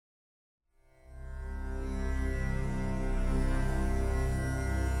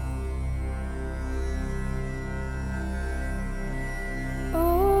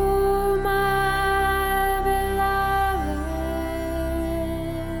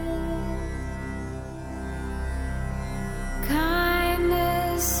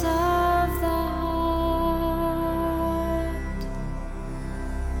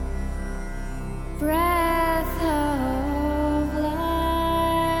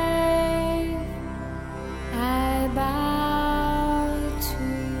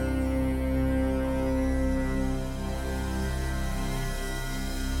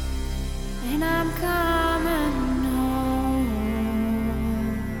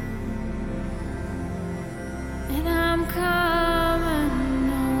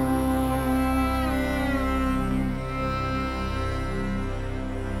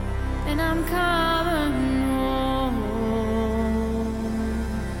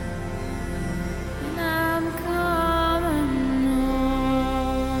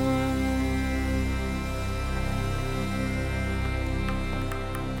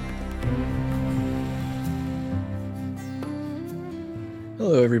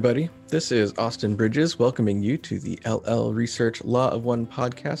Hello, everybody. This is Austin Bridges welcoming you to the LL Research Law of One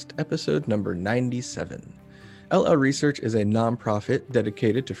podcast, episode number 97. LL Research is a nonprofit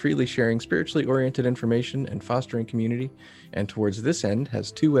dedicated to freely sharing spiritually oriented information and fostering community, and towards this end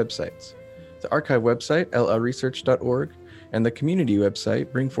has two websites. The archive website, llresearch.org, and the community website,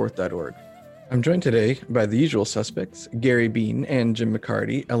 bringforth.org. I'm joined today by the usual suspects, Gary Bean and Jim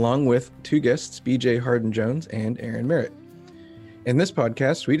McCarty, along with two guests, BJ Hardin-Jones and Aaron Merritt. In this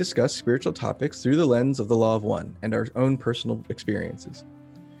podcast, we discuss spiritual topics through the lens of the Law of One and our own personal experiences.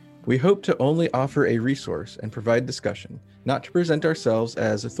 We hope to only offer a resource and provide discussion, not to present ourselves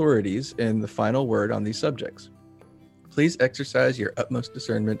as authorities in the final word on these subjects. Please exercise your utmost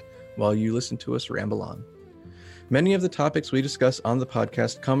discernment while you listen to us ramble on. Many of the topics we discuss on the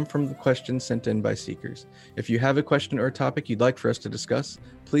podcast come from the questions sent in by seekers. If you have a question or a topic you'd like for us to discuss,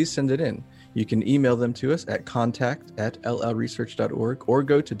 please send it in. You can email them to us at contact@llresearch.org or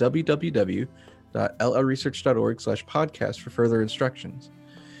go to www.llresearch.org/podcast for further instructions.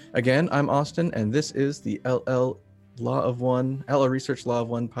 Again, I'm Austin, and this is the LL Research Law of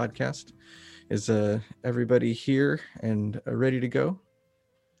One podcast. Is everybody here and ready to go?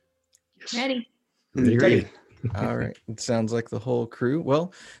 Yes. Ready. Ready. All right. It sounds like the whole crew.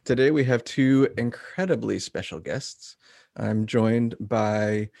 Well, today we have two incredibly special guests. I'm joined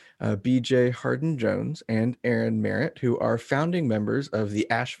by BJ Hardin-Jones and Aaron Merritt, who are founding members of the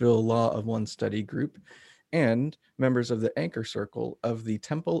Asheville Law of One study group and members of the Anchor Circle of the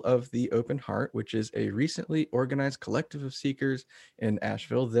Temple of the Open Heart, which is a recently organized collective of seekers in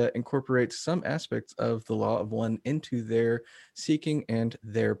Asheville that incorporates some aspects of the Law of One into their seeking and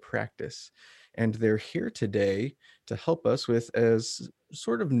their practice. And they're here today to help us with as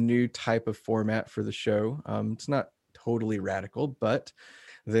sort of new type of format for the show. It's not totally radical, but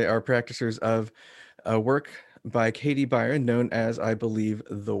they are practicers of a work by Katie Byron known as, I believe,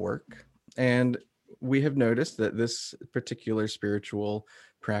 The Work. And we have noticed that this particular spiritual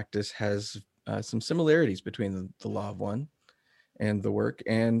practice has some similarities between the Law of One and The Work.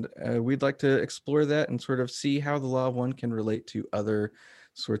 And we'd like to explore that and sort of see how the Law of One can relate to other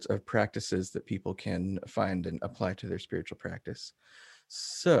sorts of practices that people can find and apply to their spiritual practice.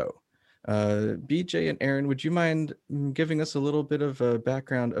 So, BJ and Aaron, would you mind giving us a little bit of a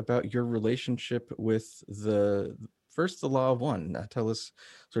background about your relationship with the Law of One? Tell us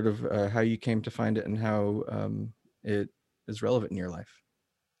sort of how you came to find it and how it is relevant in your life.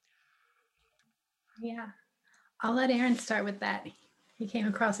 Yeah, I'll let Aaron start with that. He came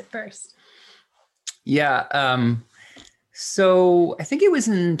across it first. Yeah. So I think it was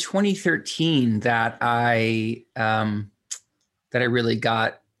in 2013 that I really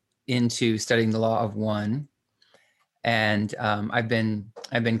got into studying the Law of One, and I've been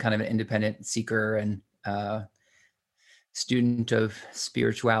kind of an independent seeker and student of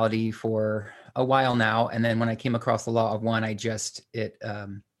spirituality for a while now. And then when I came across the Law of One, it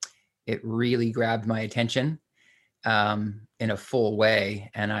really grabbed my attention in a full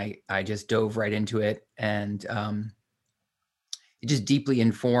way, and I just dove right into it, and it just deeply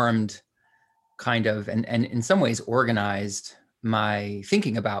informed kind of, and in some ways organized my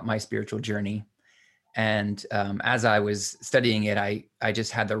thinking about my spiritual journey. And as I was studying it, I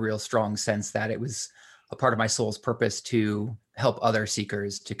just had the real strong sense that it was a part of my soul's purpose to help other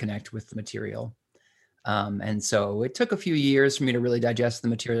seekers to connect with the material. And so it took a few years for me to really digest the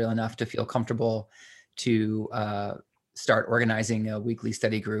material enough to feel comfortable to start organizing a weekly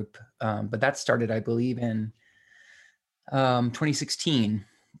study group. But that started, I believe, in 2016.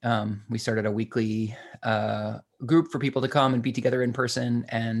 We started a weekly group for people to come and be together in person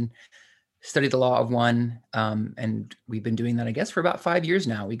and study the Law of One. And we've been doing that, I guess, for about 5 years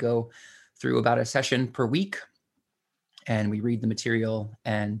now. We go through about a session per week, and we read the material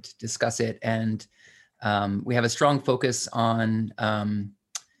and discuss it. And we have a strong focus on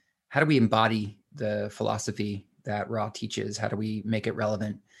how do we embody the philosophy that Ra teaches? How do we make it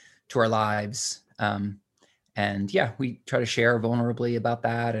relevant to our lives? And yeah, we try to share vulnerably about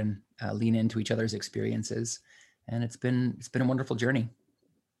that and lean into each other's experiences. And it's been a wonderful journey.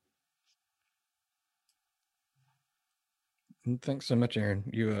 Thanks so much, Aaron.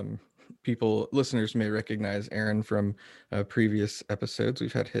 You listeners may recognize Aaron from previous episodes.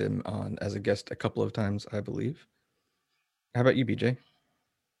 We've had him on as a guest a couple of times, I believe. How about you, BJ?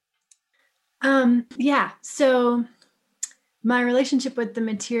 Yeah. So my relationship with the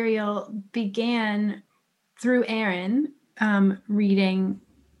material began through Aaron reading.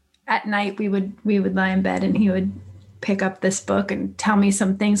 At night we would lie in bed and he would pick up this book and tell me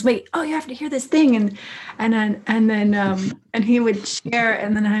some things. Wait, oh, you have to hear this thing, and then he would share,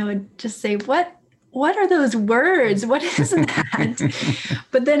 and then I would just say, what what are those words? What is that?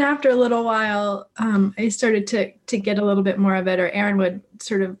 But then after a little while, I started to get a little bit more of it, or Aaron would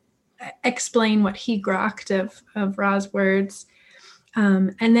sort of explain what he grokked of Ra's words.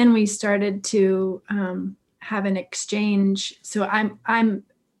 And then we started to have an exchange. So I'm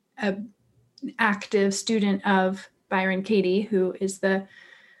an active student of Byron Katie, who is the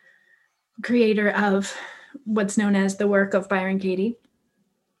creator of what's known as the work of Byron Katie.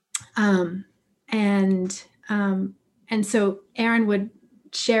 And so Aaron would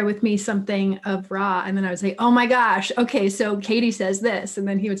share with me something of Ra, and then I would say, oh my gosh, okay, so Katie says this. And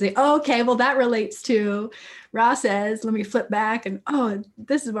then he would say, oh, okay, well, that relates to Ra says, let me flip back, and oh,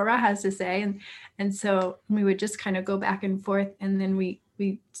 this is what Ra has to say. And so we would just kind of go back and forth, and then we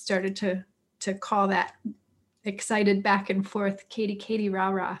started to call that excited back and forth Katie Ra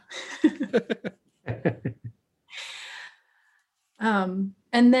Ra.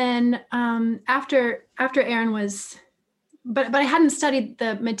 And then after Aaron was, but I hadn't studied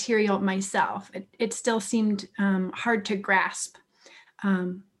the material myself. It still seemed hard to grasp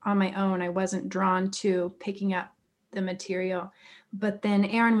on my own. I wasn't drawn to picking up the material. But then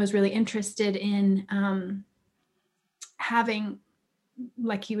Aaron was really interested in having,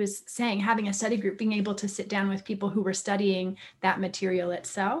 like he was saying, having a study group, being able to sit down with people who were studying that material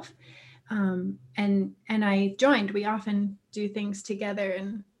itself. And I joined. We often do things together,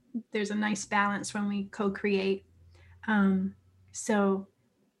 and there's a nice balance when we co-create. So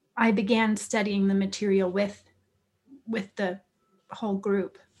I began studying the material with the whole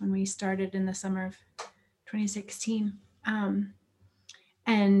group when we started in the summer of 2016,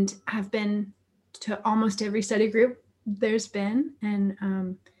 and have been to almost every study group there's been.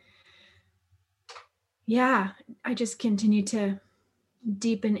 And I just continue to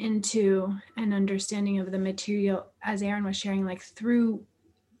deepen into an understanding of the material, as Aaron was sharing, like through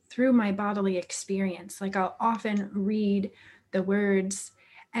my bodily experience. Like I'll often read the words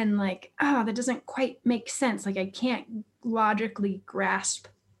and like, oh, that doesn't quite make sense. Like I can't logically grasp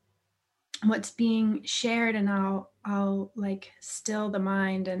what's being shared, and I'll like still the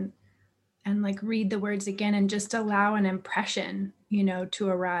mind and like read the words again and just allow an impression, to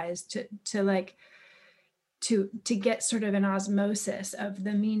arise, to like to get sort of an osmosis of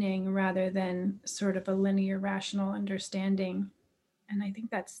the meaning rather than sort of a linear rational understanding. And I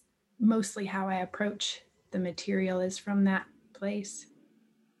think that's mostly how I approach the material, is from that place.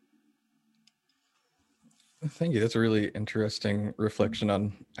 Thank you. That's a really interesting reflection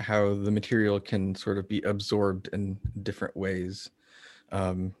on how the material can sort of be absorbed in different ways.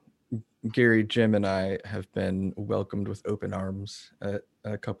 Gary, Jim, and I have been welcomed with open arms at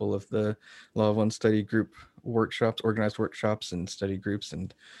a couple of the Law of One study group workshops, organized workshops and study groups.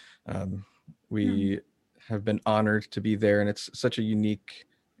 And we have been honored to be there. And it's such a unique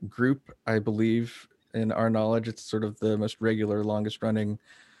group, I believe, in our knowledge. It's sort of the most regular, longest running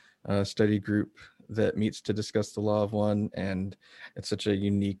study group that meets to discuss the Law of One. And it's such a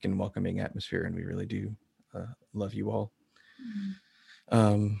unique and welcoming atmosphere. And we really do love you all.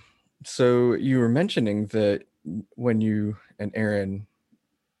 So you were mentioning that when you and Aaron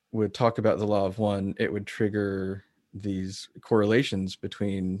would talk about the Law of One, it would trigger these correlations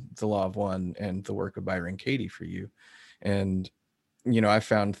between the Law of One and the work of Byron Katie for you. And, I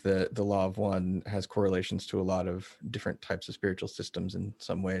found that the Law of One has correlations to a lot of different types of spiritual systems in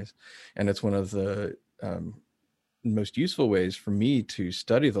some ways. And it's one of the most useful ways for me to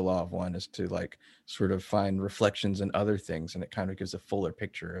study the Law of One, is to like sort of find reflections in other things. And it kind of gives a fuller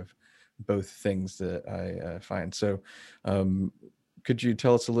picture of both things that I find. So could you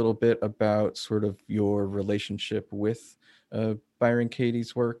tell us a little bit about sort of your relationship with Byron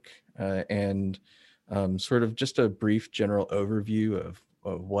Katie's work and sort of just a brief general overview of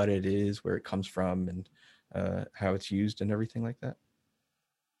what it is, where it comes from, and how it's used and everything like that?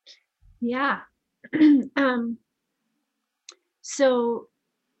 Yeah. So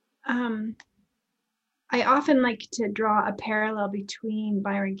I often like to draw a parallel between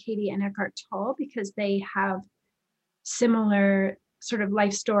Byron Katie and Eckhart Tolle, because they have similar sort of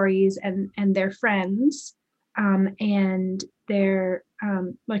life stories, and they're friends, and they're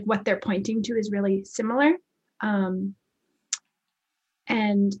like what they're pointing to is really similar. And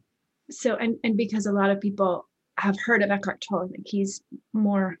so, and because a lot of people have heard of Eckhart Tolle, like he's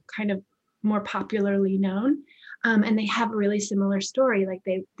more popularly known, and they have a really similar story. Like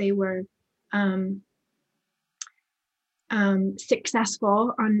they were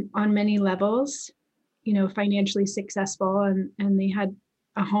successful on many levels, financially successful, and they had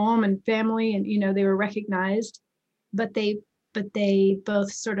a home and family, and they were recognized, but they both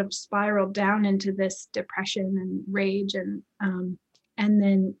sort of spiraled down into this depression and rage, and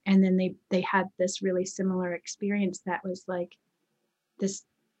then they had this really similar experience that was like this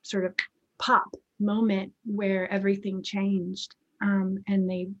sort of pop moment where everything changed. And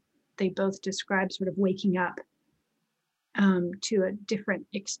they both describe sort of waking up to a different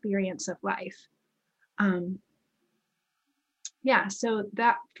experience of life. Yeah, so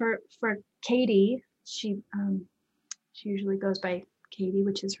that for Katie, she usually goes by Katie,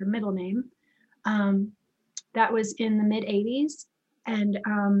 which is her middle name. That was in the mid 80s, and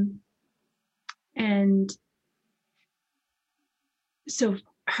so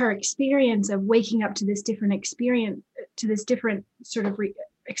her experience of waking up to this different experience, to this different sort of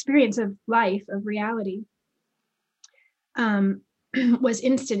experience of life, of reality, was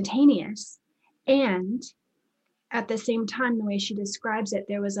instantaneous. And at the same time, the way she describes it,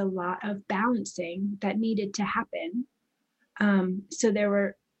 there was a lot of balancing that needed to happen. So there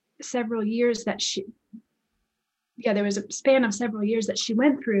were several years that there was a span of several years that she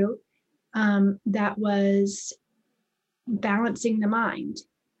went through that was balancing the mind.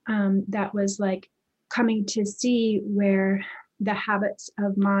 That was like coming to see where the habits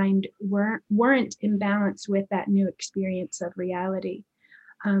of mind weren't in balance with that new experience of reality.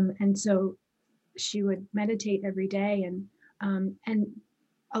 And so she would meditate every day, and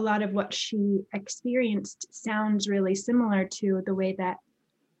a lot of what she experienced sounds really similar to the way that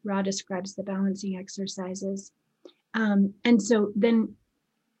Ra describes the balancing exercises. And so then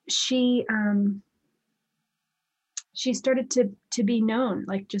she started to be known,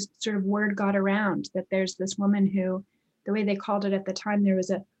 like just sort of word got around that there's this woman who, the way they called it at the time, there was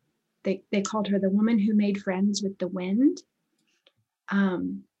they called her the woman who made friends with the wind.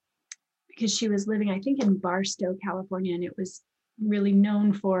 Because she was living, I think, in Barstow, California, and it was really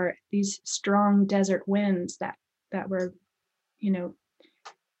known for these strong desert winds that were,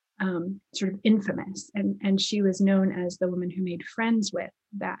 sort of infamous. And she was known as the woman who made friends with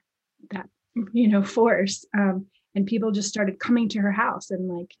that force. And people just started coming to her house and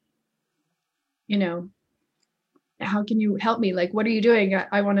like, how can you help me? Like, what are you doing?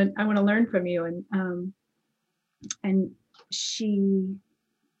 I want to learn from you. And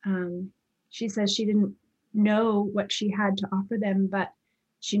she says she didn't know what she had to offer them, but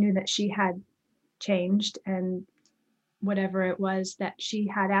she knew that she had changed, and whatever it was that she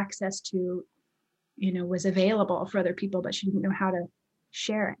had access to, was available for other people, but she didn't know how to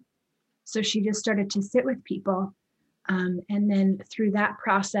share it. So she just started to sit with people. And then through that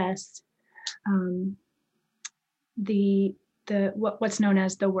process, what's known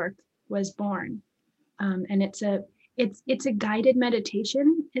as the work was born. And it's a guided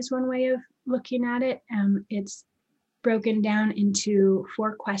meditation is one way of looking at it. It's broken down into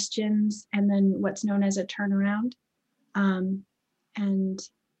 4 questions and then what's known as a turnaround. And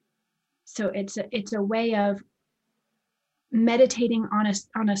so it's a way of meditating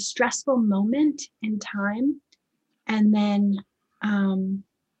on a stressful moment in time, and then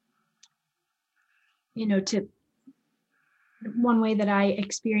to one way that I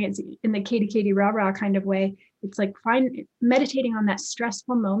experience in the Katie Rah kind of way, it's like meditating on that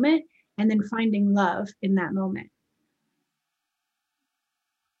stressful moment and then finding love in that moment.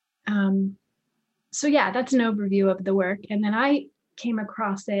 So yeah, that's an overview of the work. And then I came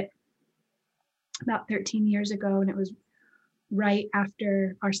across it about 13 years ago, and it was right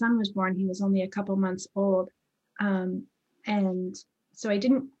after our son was born. He was only a couple months old. And so I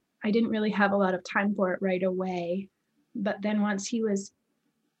didn't really have a lot of time for it right away. But then once he was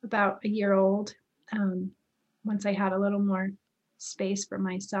about a year old, once I had a little more space for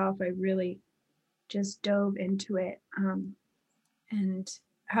myself, I really just dove into it, and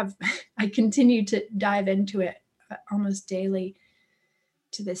I continue to dive into it almost daily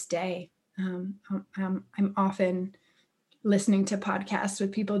to this day. I'm often listening to podcasts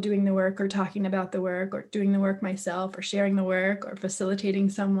with people doing the work or talking about the work or doing the work myself or sharing the work or facilitating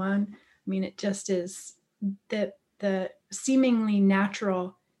someone. I mean, it just is the seemingly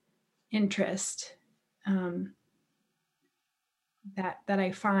natural interest that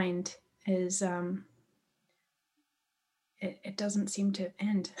I find is it doesn't seem to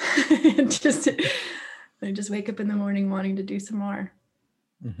end. I just wake up in the morning wanting to do some more.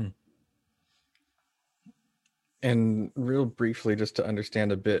 Mm-hmm. And real briefly, just to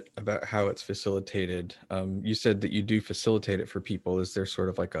understand a bit about how it's facilitated, you said that you do facilitate it for people. Is there sort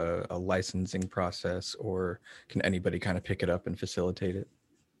of like a licensing process, or can anybody kind of pick it up and facilitate it?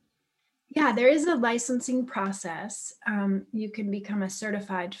 Yeah, there is a licensing process. You can become a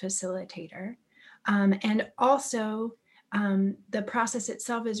certified facilitator. And also, the process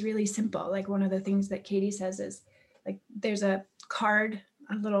itself is really simple. Like one of the things that Katie says is like there's a card,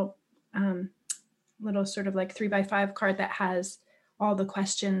 a little sort of like 3x5 card that has all the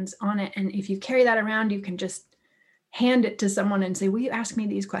questions on it. And if you carry that around, you can just hand it to someone and say, will you ask me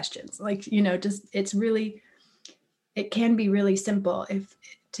these questions? Like, just, it can be really simple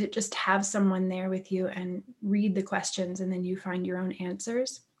to just have someone there with you and read the questions, and then you find your own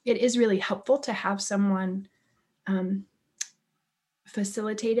answers. It is really helpful to have someone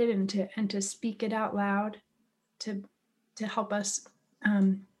facilitate it and to speak it out loud to help us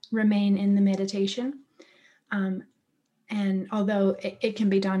remain in the meditation. And although it can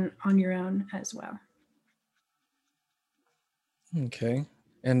be done on your own as well. Okay.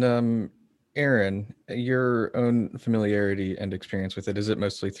 And Aaron, your own familiarity and experience with it, is it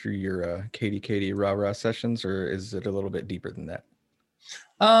mostly through your Katie Rah Rah sessions, or is it a little bit deeper than that?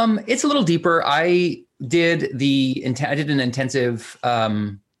 It's a little deeper. I did an intensive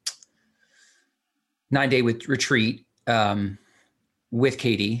 9-day retreat with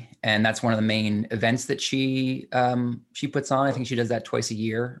Katie, and that's one of the main events that she puts on. I think she does that twice a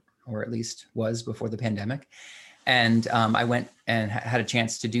year, or at least was before the pandemic. And I went and had a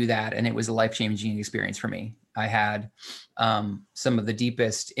chance to do that, and it was a life-changing experience for me. I had some of the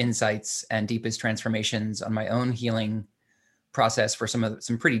deepest insights and deepest transformations on my own healing process for some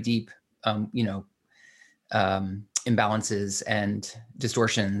pretty deep, imbalances and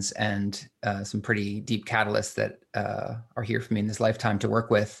distortions, and some pretty deep catalysts that are here for me in this lifetime to work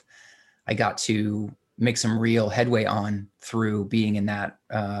with. I got to make some real headway on through being in that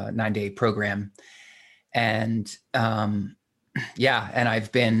 9-day program. And and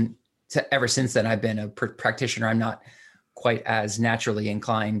I've been, ever since then, I've been a practitioner. I'm not quite as naturally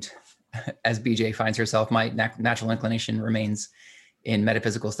inclined as BJ finds herself. My natural inclination remains in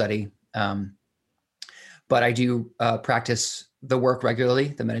metaphysical study. But I do practice the work regularly,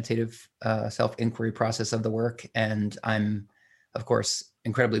 the meditative self-inquiry process of the work. And I'm, of course,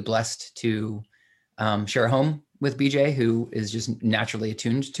 incredibly blessed to share a home with BJ, who is just naturally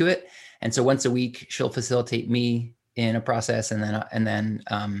attuned to it. And so once a week, she'll facilitate me in a process, and then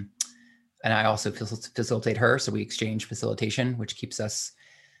I also facilitate her. So we exchange facilitation, which keeps us,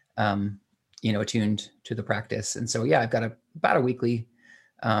 attuned to the practice. And so, I've got about a weekly,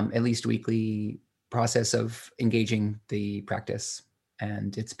 at least weekly process of engaging the practice.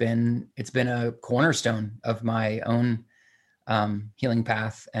 And it's been a cornerstone of my own healing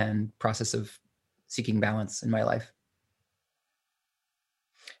path and process of seeking balance in my life.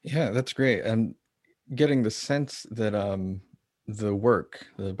 Yeah, that's great. I'm getting the sense that the work,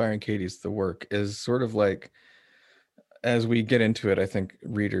 the Byron Katie's, the work is sort of like, as we get into it, I think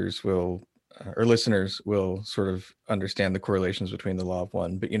readers will, or listeners will sort of understand the correlations between the law of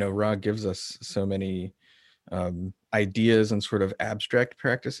one. But, Ra gives us so many ideas and sort of abstract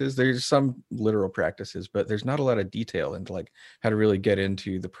practices. There's some literal practices, but there's not a lot of detail into like how to really get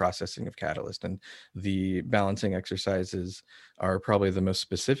into the processing of catalyst. And the balancing exercises are probably the most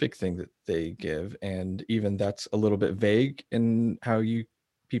specific thing that they give. And even that's a little bit vague in how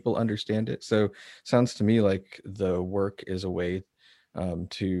people understand it. So sounds to me like the work is a way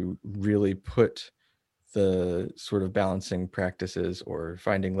to really put the sort of balancing practices or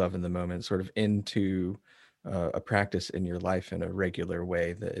finding love in the moment sort of into a practice in your life in a regular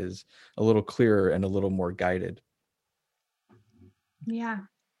way that is a little clearer and a little more guided. Yeah.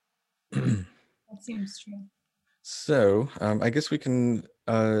 That seems true. So I guess we can,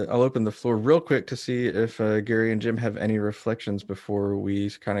 I'll open the floor real quick to see if Gary and Jim have any reflections before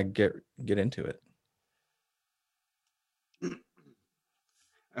we kind of get into it.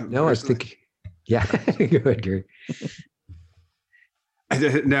 No, I think, yeah, go ahead, Gary.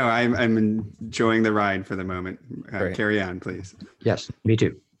 No, I'm enjoying the ride for the moment. Right. Carry on, please. Yes, me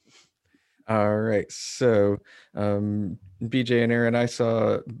too. All right. So, BJ and Aaron, I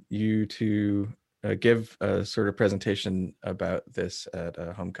saw you two give a sort of presentation about this at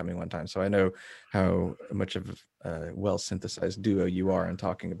Homecoming one time. So I know how much of a well-synthesized duo you are in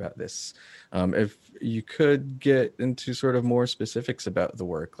talking about this. If you could get into sort of more specifics about the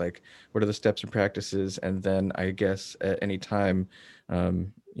work, like what are the steps and practices? And then I guess at any time,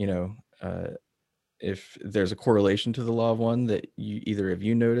 if there's a correlation to the law of one that either of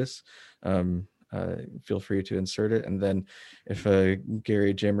you notice, feel free to insert it. And then if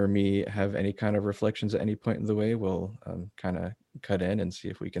Gary, Jim, or me have any kind of reflections at any point in the way, we'll kind of cut in and see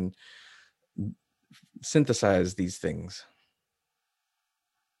if we can synthesize these things.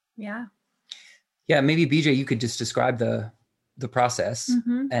 Yeah. Yeah, maybe BJ, you could just describe the process,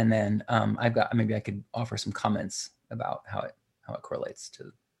 Mm-hmm. and then maybe I could offer some comments about how it correlates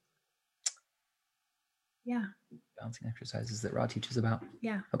to balancing exercises that Ra teaches about.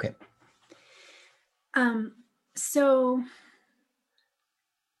 Yeah. Okay. So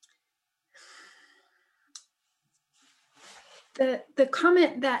The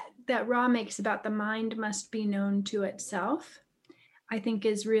comment that Ra makes about the mind must be known to itself, I think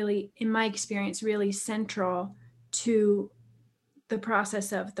is really, in my experience, really central to the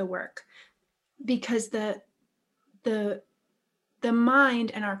process of the work, because the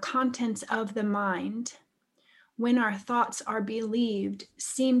mind and our contents of the mind, when our thoughts are believed,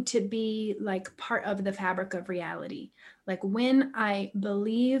 seem to be like part of the fabric of reality. Like when I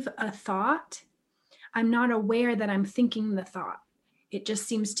believe a thought, I'm not aware that I'm thinking the thought. It just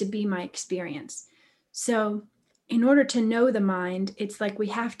seems to be my experience. So in order to know the mind, it's like we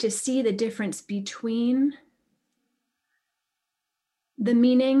have to see the difference between the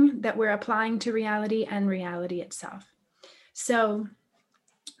meaning that we're applying to reality and reality itself. So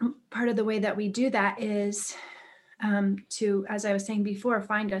part of the way that we do that is to, as I was saying before,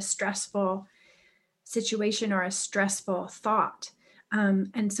 find a stressful situation or a stressful thought.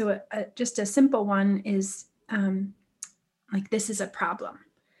 And so just a simple one is like, this is a problem.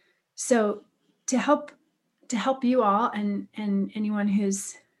 So to help you all and anyone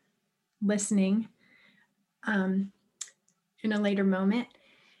who's listening in a later moment,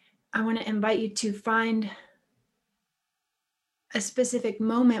 I want to invite you to find a specific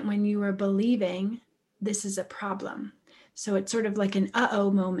moment when you were believing this is a problem. So it's sort of like an uh-oh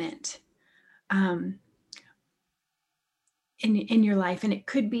moment in your life. And it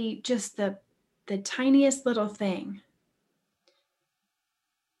could be just the tiniest little thing.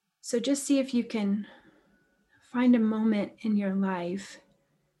 So just see if you can find a moment in your life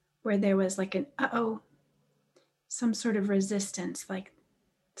where there was like an uh-oh, some sort of resistance, like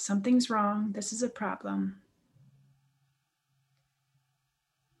something's wrong, this is a problem.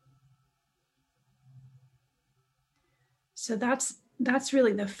 So that's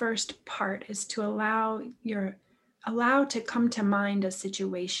really the first part, is to allow to come to mind a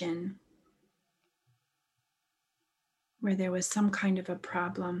situation where there was some kind of a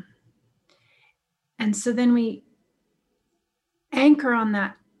problem. And so then we anchor on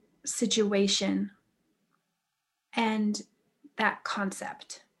that situation and that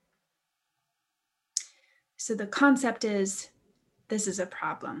concept. So the concept is, this is a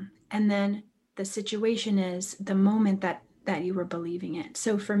problem. And then the situation is the moment that you were believing it.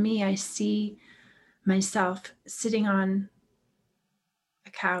 So for me, I see myself sitting on a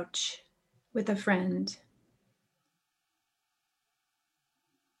couch with a friend,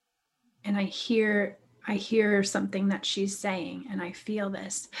 and I hear something that she's saying, and I feel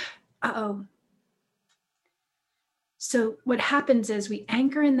this, uh-oh. So what happens is we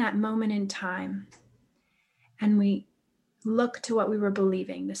anchor in that moment in time, and we look to what we were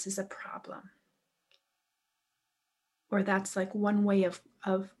believing. This is a problem. Or that's like one way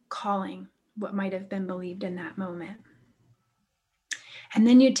of calling what might have been believed in that moment. And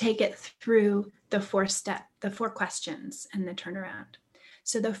then you take it through the four questions and the turnaround.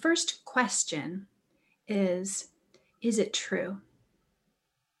 So the first question is it true?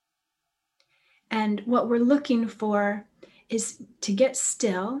 And what we're looking for is to get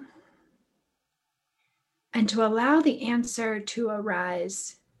still and to allow the answer to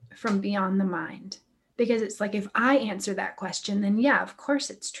arise from beyond the mind. Because it's like, if I answer that question, then yeah, of course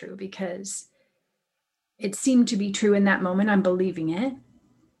it's true, because it seemed to be true in that moment. I'm believing it.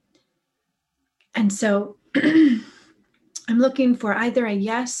 And so I'm looking for either a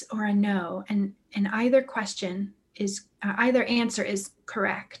yes or a no, and either question is, either answer is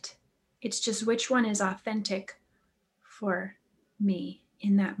correct. It's just which one is authentic for me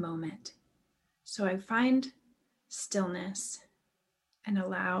in that moment. So I find stillness and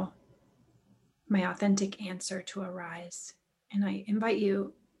allow my authentic answer to arise. And I invite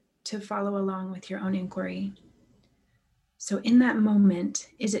you to follow along with your own inquiry. So in that moment,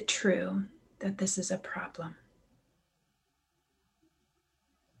 is it true that this is a problem?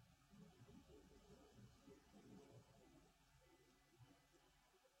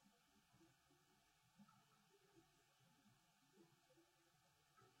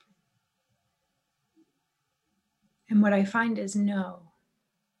 And what I find is no.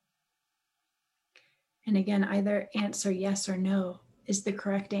 And again, either answer yes or no is the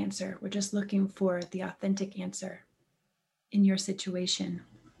correct answer. We're just looking for the authentic answer in your situation.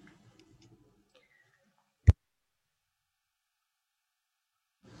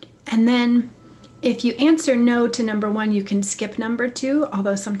 And then if you answer no to number one, you can skip number two,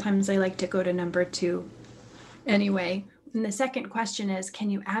 although sometimes I like to go to number two anyway. And the second question is, can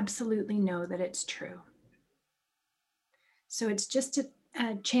you absolutely know that it's true? So it's just a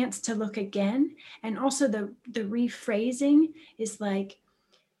chance to look again. And also the rephrasing is like,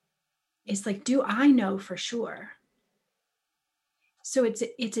 do I know for sure? So it's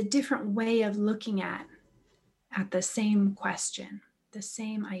a different way of looking at at the same question, the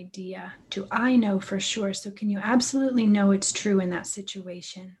same idea. Do I know for sure? So can you absolutely know it's true in that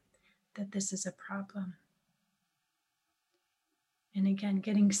situation that this is a problem? And again,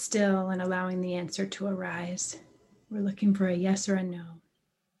 getting still and allowing the answer to arise. We're looking for a yes or a no.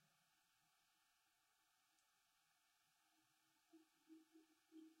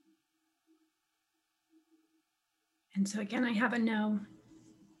 And so again, I have a no.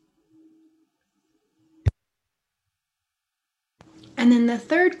 And then the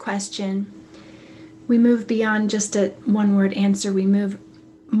third question, we move beyond just a one-word answer. We move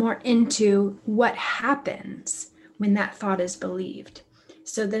more into what happens when that thought is believed.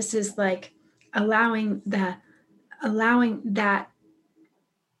 So this is like allowing that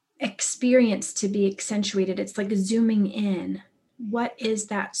experience to be accentuated. It's like zooming in. What is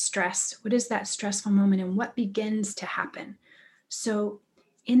that stress? What is that stressful moment, and what begins to happen? So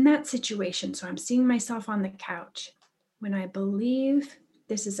in that situation, so I'm seeing myself on the couch when I believe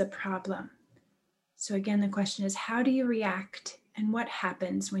this is a problem. So again, the question is, how do you react, and what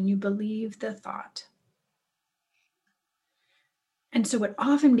happens when you believe the thought? And so what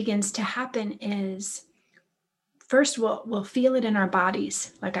often begins to happen is, first we'll feel it in our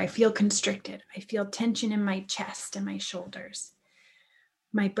bodies. Like I feel constricted. I feel tension in my chest and my shoulders.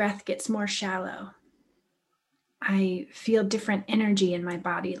 My breath gets more shallow. I feel different energy in my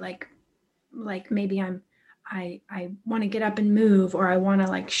body. Like maybe I want to get up and move, or I want to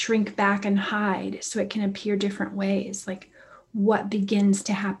like shrink back and hide. So it can appear different ways, like what begins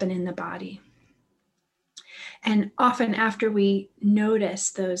to happen in the body. And often after we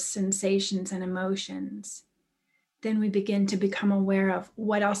notice those sensations and emotions, then we begin to become aware of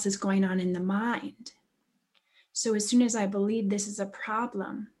what else is going on in the mind. So as soon as I believe this is a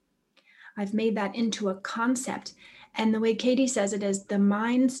problem, I've made that into a concept. And the way Katie says it is, the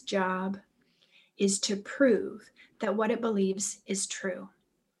mind's job is to prove that what it believes is true.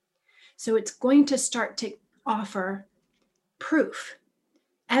 So it's going to start to offer proof,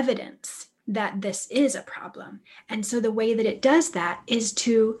 evidence that this is a problem. And so the way that it does that is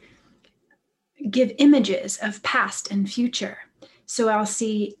to give images of past and future. So I'll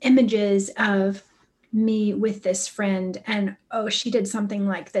see images of me with this friend, and oh, she did something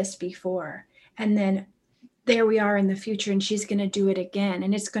like this before. And then there we are in the future, and she's going to do it again,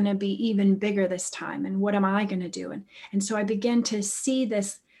 and it's going to be even bigger this time. And what am I going to do? And so I begin to see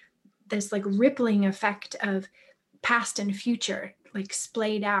this like rippling effect of past and future, like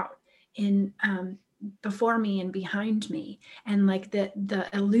splayed out in before me and behind me, and like the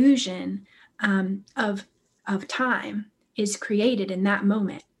illusion of time is created in that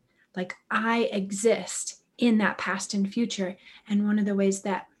moment. Like I exist in that past and future. And one of the ways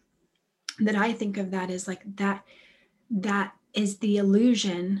that I think of that is like that is the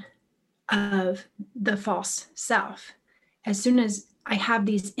illusion of the false self. As soon as I have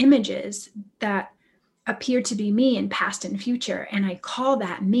these images that appear to be me in past and future, and I call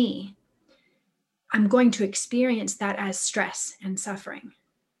that me, I'm going to experience that as stress and suffering.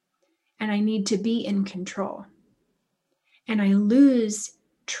 And I need to be in control. And I lose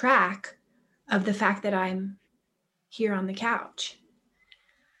track of the fact that I'm here on the couch.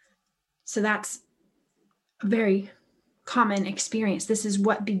 So that's a very common experience. This is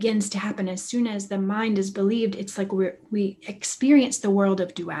what begins to happen as soon as the mind is believed. It's like we experience the world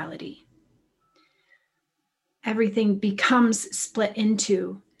of duality. Everything becomes split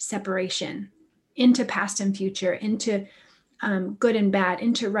into separation, into past and future, into good and bad,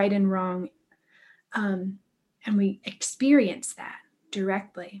 into right and wrong. And we experience that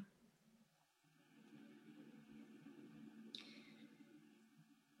directly.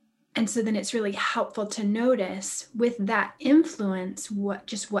 And so then it's really helpful to notice with that influence what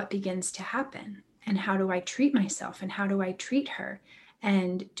begins to happen, and how do I treat myself, and how do I treat her,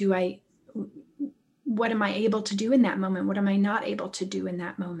 and what am I able to do in that moment? What am I not able to do in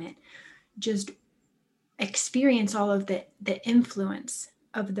that moment? Just experience all of the influence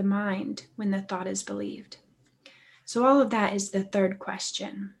of the mind when the thought is believed. So all of that is the third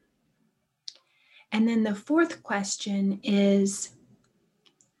question. And then the fourth question is,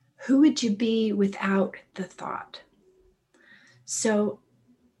 who would you be without the thought? So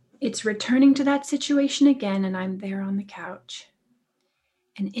it's returning to that situation again, and I'm there on the couch.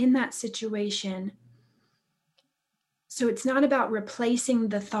 And in that situation, so it's not about replacing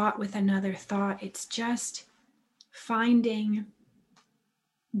the thought with another thought. It's just finding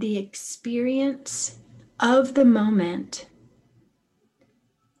the experience of the moment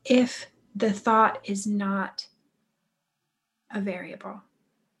if the thought is not a variable.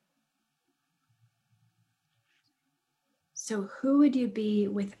 So who would you be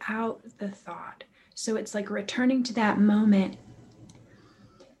without the thought? So it's like returning to that moment.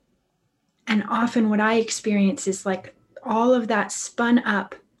 And often what I experience is like all of that spun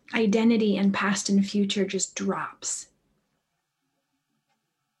up identity and past and future just drops.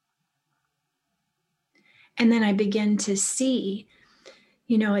 And then I begin to see,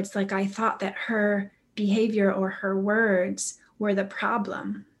 it's like I thought that her behavior or her words were the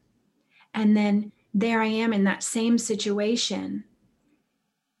problem. And then there I am in that same situation.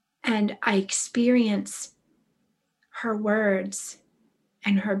 And I experience her words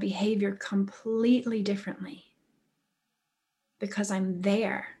and her behavior completely differently because I'm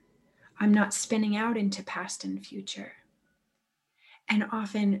there. I'm not spinning out into past and future. And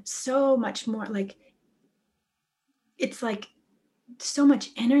often so much more it's like so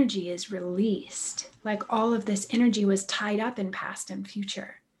much energy is released. Like all of this energy was tied up in past and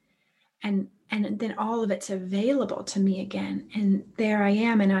future. And then all of it's available to me again. And there I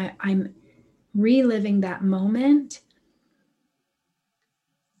am, and I'm reliving that moment.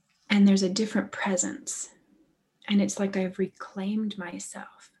 And there's a different presence. And it's like I've reclaimed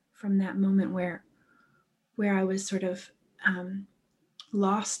myself from that moment where I was sort of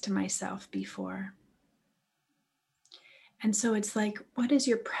lost to myself before. And so it's like, what is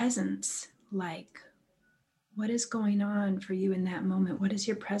your presence like? What is going on for you in that moment? What is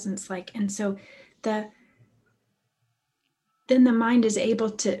your presence like? And so then the mind is able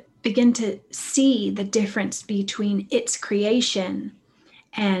to begin to see the difference between its creation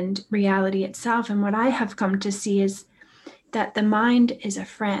and reality itself. And what I have come to see is that the mind is a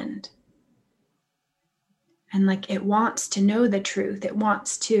friend. And like it wants to know the truth. It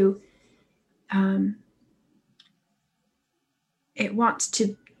wants to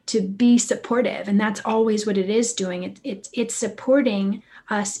be supportive. And that's always what it is doing. It's supporting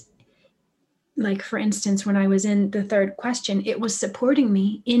us. Like, for instance, when I was in the third question, it was supporting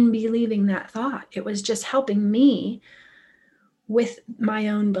me in believing that thought. It was just helping me with my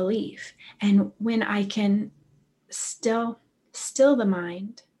own belief. And when I can still the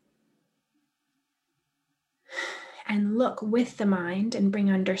mind and look with the mind and bring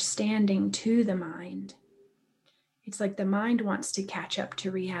understanding to the mind, it's like the mind wants to catch up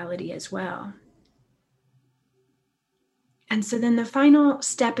to reality as well. And so then the final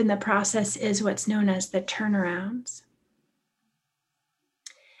step in the process is what's known as the turnarounds.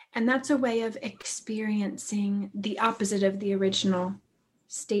 And that's a way of experiencing the opposite of the original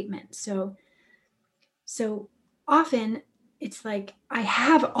statement. So often it's like I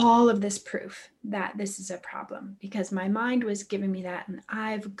have all of this proof that this is a problem because my mind was giving me that and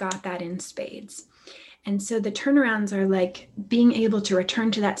I've got that in spades. And so the turnarounds are like being able to return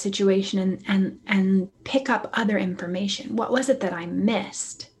to that situation and pick up other information. What was it that I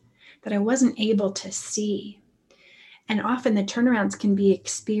missed, that I wasn't able to see? And often the turnarounds can be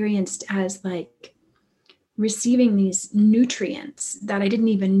experienced as like receiving these nutrients that I didn't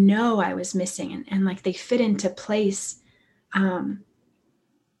even know I was missing. And like they fit into place and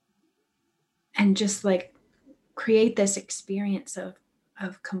just like create this experience of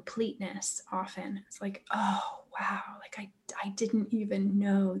completeness. Often it's like, oh wow, like I didn't even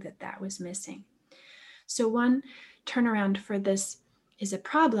know that was missing. So one turnaround for this is a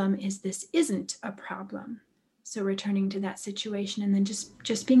problem is this isn't a problem. So returning to that situation and then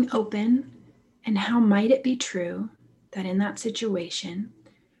just being open, and how might it be true that in that situation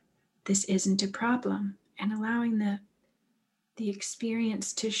this isn't a problem, and allowing the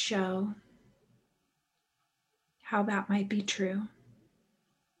experience to show how that might be true.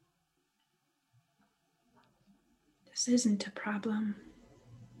 This isn't a problem.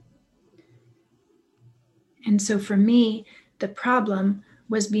 And so for me, the problem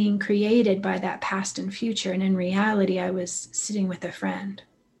was being created by that past and future. And in reality, I was sitting with a friend.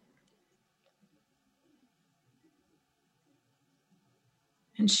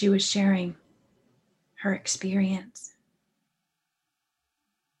 And she was sharing her experience.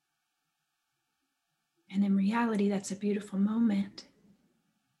 And in reality, that's a beautiful moment.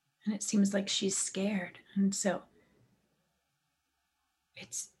 And it seems like she's scared. And so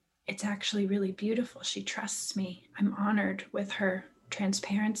it's actually really beautiful. She trusts me. I'm honored with her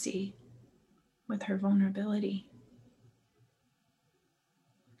transparency, with her vulnerability.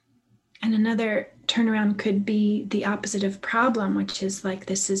 And another turnaround could be the opposite of problem, which is like,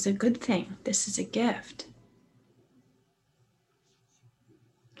 this is a good thing. This is a gift.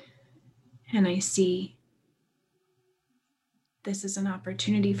 And I see this is an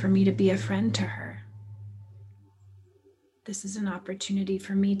opportunity for me to be a friend to her. This is an opportunity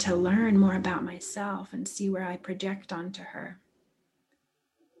for me to learn more about myself and see where I project onto her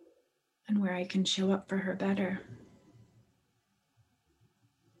and where I can show up for her better.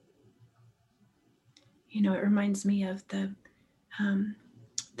 You know, it reminds me of the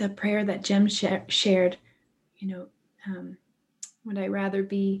prayer that Jem shared, you know, would I rather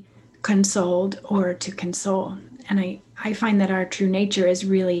be consoled or to console? And I find that our true nature is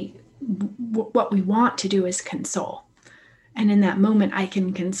really what we want to do is console. And in that moment I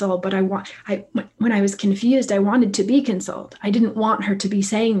can console, but when I was confused, I wanted to be consoled. I didn't want her to be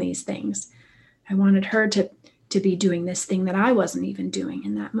saying these things. I wanted her to be doing this thing that I wasn't even doing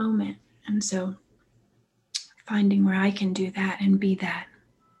in that moment. And so finding where I can do that and be that.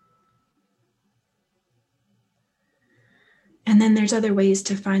 And then there's other ways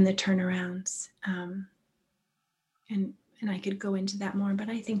to find the turnarounds. And I could go into that more, but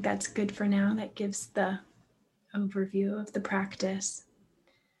I think that's good for now. That gives the overview of the practice.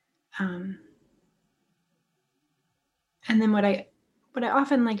 And then what I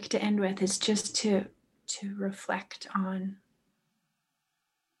often like to end with is just to reflect on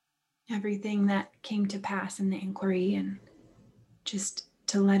everything that came to pass in the inquiry, and just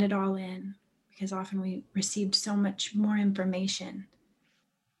to let it all in, because often we received so much more information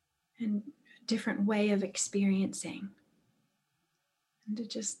and a different way of experiencing, and to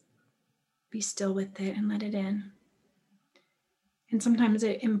just be still with it and let it in. And sometimes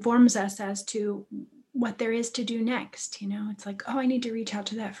it informs us as to what there is to do next. You know, it's like, oh, I need to reach out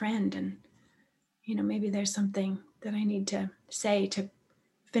to that friend, and you know, maybe there's something that I need to say to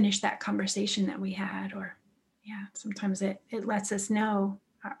finish that conversation that we had. Or yeah, sometimes it lets us know,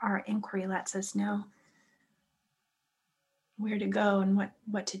 our inquiry lets us know where to go and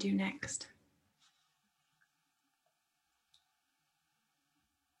what to do next.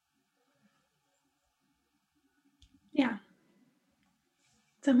 Yeah.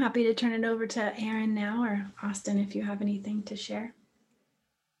 So I'm happy to turn it over to Aaron now, or Austin, if you have anything to share.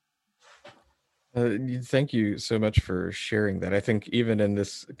 Thank you so much for sharing that. I think even in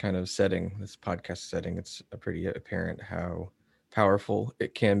this kind of setting, this podcast setting, it's pretty apparent how powerful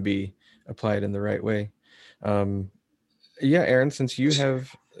it can be applied in the right way. Yeah, Aaron, since you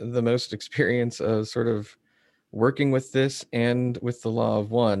have the most experience of sort of working with this and with the Law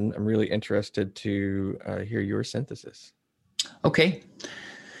of One, I'm really interested to hear your synthesis. Okay.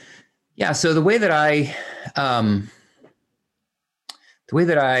 Yeah. So the way that I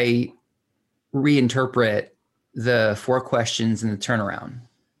reinterpret the 4 questions in the turnaround,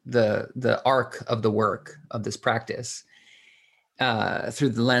 the arc of the work of this practice through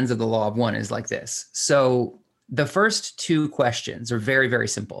the lens of the Law of One is like this. So the first 2 questions are very, very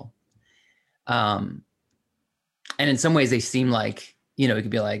simple. And in some ways they seem like, you know, it could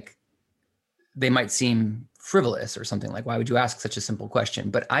be like, they might seem frivolous or something, like, why would you ask such a simple question?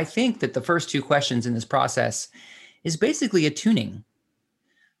 But I think that the first 2 questions in this process is basically a tuning.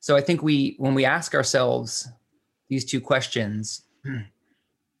 So I think when we ask ourselves these 2 questions,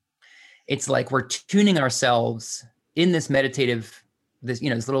 it's like we're tuning ourselves in this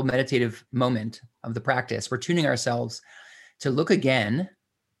little meditative moment of the practice. We're tuning ourselves to look again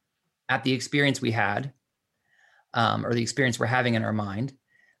at the experience we had, or the experience we're having in our mind,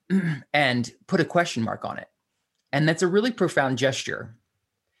 and put a question mark on it. And that's a really profound gesture,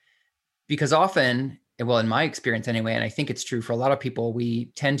 because often, well, in my experience anyway, and I think it's true for a lot of people, we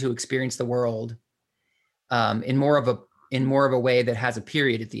tend to experience the world in more of a way that has a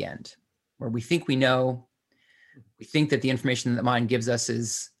period at the end, where we think we know, we think that the information that the mind gives us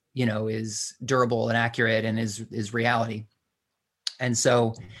is durable and accurate and is reality. And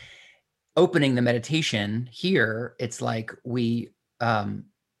so opening the meditation here, it's like we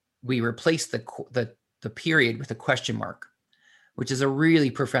replace the period with a question mark, which is a really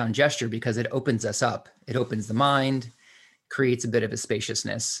profound gesture, because it opens us up. It opens the mind, creates a bit of a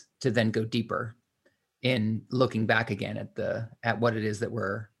spaciousness to then go deeper in looking back again at what it is that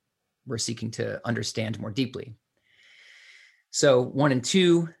we're seeking to understand more deeply. So 1 and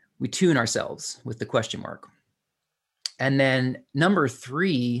 2, we tune ourselves with the question mark. And then number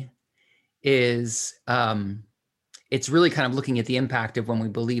 3 is, it's really kind of looking at the impact of when we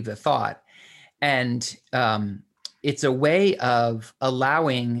believe the thought. And it's a way of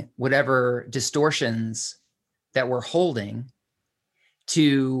allowing whatever distortions that we're holding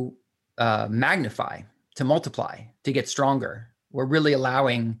to magnify, to multiply, to get stronger. We're really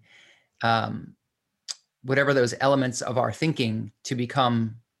allowing whatever those elements of our thinking to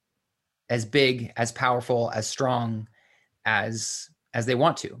become as big, as powerful, as strong as they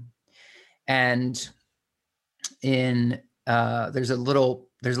want to. And there's a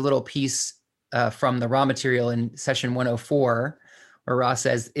little piece from the Ra material in session 104, where Ra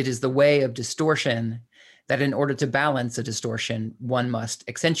says, it is the way of distortion that in order to balance a distortion, one must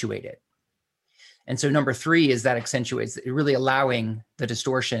accentuate it. And so number 3 is that accentuates, really allowing the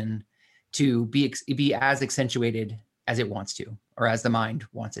distortion to be as accentuated as it wants to, or as the mind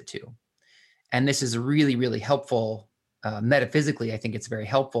wants it to. And this is really, really helpful. Metaphysically, I think it's very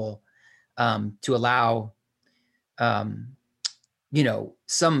helpful to allow,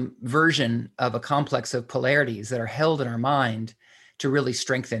 some version of a complex of polarities that are held in our mind to really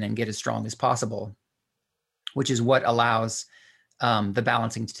strengthen and get as strong as possible, which is what allows the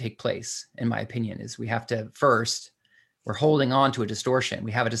balancing to take place, in my opinion. Is we have to first, we're holding on to a distortion.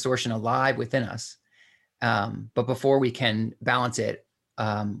 We have a distortion alive within us. But before we can balance it,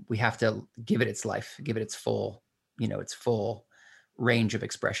 we have to give it its life, give it its full range of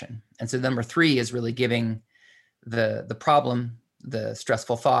expression. And so number 3 is really giving the problem, the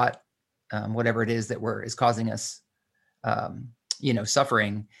stressful thought, whatever it is that is causing us,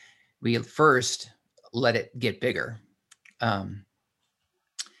 suffering. We first let it get bigger. And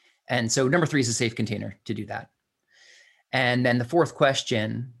so number 3 is a safe container to do that. And then the 4th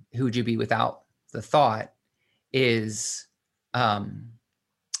question, who would you be without the thought, is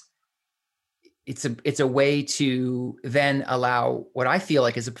it's a way to then allow what I feel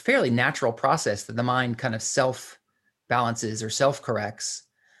like is a fairly natural process that the mind kind of self-balances or self-corrects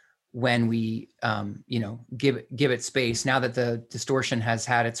when we give it space. Now that the distortion has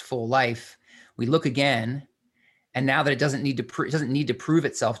had its full life, we look again, and now that it doesn't need to prove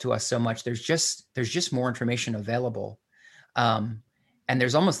itself to us so much, there's just more information available. And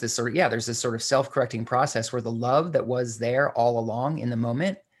there's almost this there's this sort of self-correcting process where the love that was there all along in the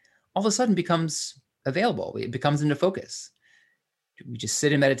moment all of a sudden becomes available. It becomes into focus. We just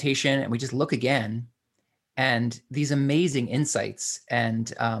sit in meditation and we just look again, and these amazing insights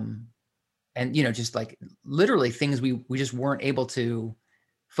and just like literally things we just weren't able to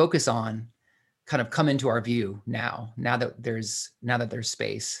focus on kind of come into our view now that there's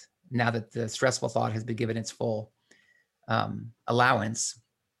space, now that the stressful thought has been given its full allowance.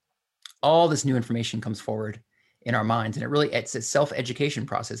 All this new information comes forward in our minds, and it's a self-education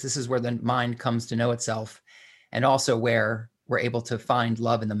process. This is where the mind comes to know itself, and also where we're able to find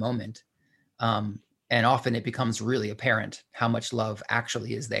love in the moment. And often it becomes really apparent how much love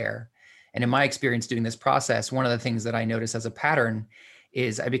actually is there. And in my experience doing this process, one of the things that I notice as a pattern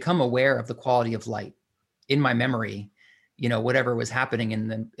is I become aware of the quality of light in my memory. Whatever was happening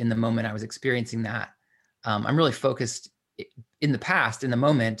in the moment I was experiencing that, I'm really focused in the past, in the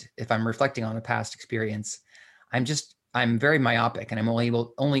moment. If I'm reflecting on a past experience, I'm very myopic, and I'm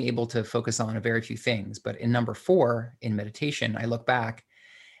only able to focus on a very few things. But in number 4, in meditation, I look back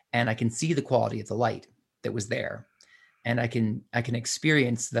and I can see the quality of the light that was there. And I can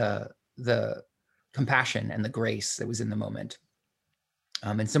experience the compassion and the grace that was in the moment.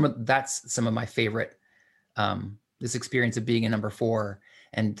 And that's some of my favorite, this experience of being in number 4,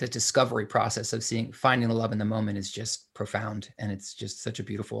 and the discovery process of finding the love in the moment is just profound. And it's just such a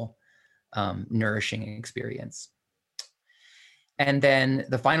beautiful, nourishing experience. And then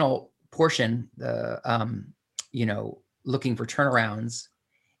the final portion, looking for turnarounds,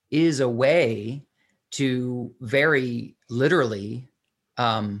 is a way to very literally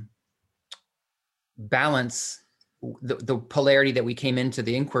balance the polarity that we came into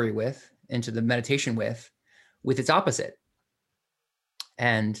the inquiry with, into the meditation with its opposite.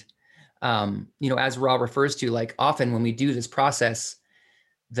 And, as Ra refers to, like often when we do this process,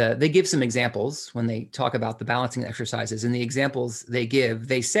 they give some examples when they talk about the balancing exercises, and the examples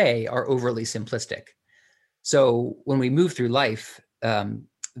they say are overly simplistic. So when we move through life,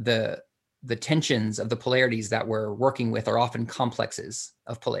 the tensions of the polarities that we're working with are often complexes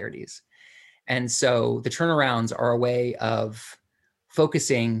of polarities. And so the turnarounds are a way of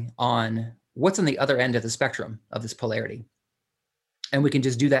focusing on what's on the other end of the spectrum of this polarity. And we can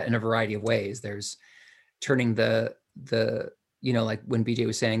just do that in a variety of ways. There's turning the like when BJ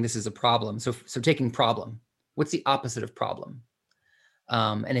was saying, this is a problem. So taking problem, what's the opposite of problem?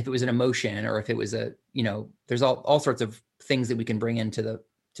 And if it was an emotion, or if it was there's all sorts of things that we can bring into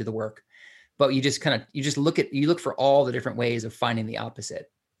the work. But you look for all the different ways of finding the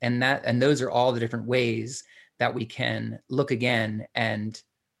opposite. And those are all the different ways that we can look again and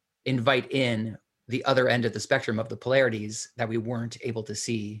invite in the other end of the spectrum of the polarities that we weren't able to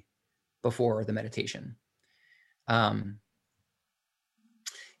see before the meditation. So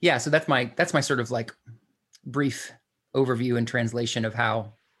that's my sort of like brief overview and translation of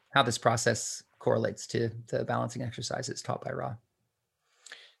how this process correlates to the balancing exercises taught by Ra.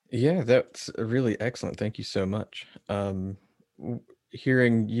 Yeah, that's really excellent. Thank you so much.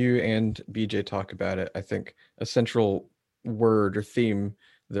 Hearing you and BJ talk about it, I think a central word or theme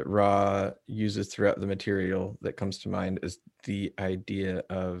that Ra uses throughout the material that comes to mind is the idea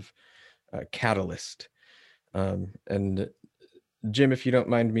of catalyst. And Jim, if you don't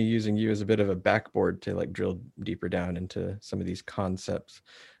mind me using you as a bit of a backboard to like drill deeper down into some of these concepts,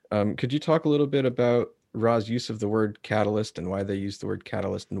 could you talk a little bit about Ra's use of the word catalyst and why they use the word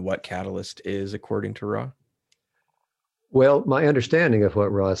catalyst and what catalyst is according to Ra? Well, my understanding of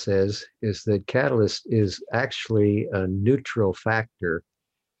what Ra says is that catalyst is actually a neutral factor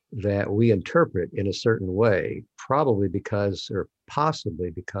that we interpret in a certain way, probably because or possibly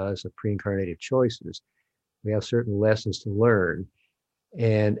because of pre-incarnative choices. We have certain lessons to learn.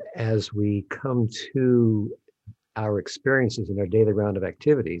 And as we come to our experiences in our daily round of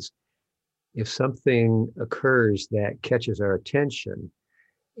activities, if something occurs that catches our attention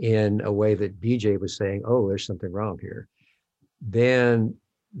in a way that BJ was saying, oh, there's something wrong here, then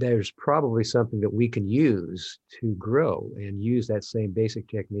there's probably something that we can use to grow and use that same basic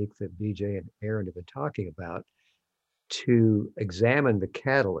technique that BJ and Aaron have been talking about to examine the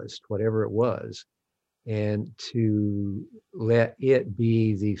catalyst, whatever it was, and to let it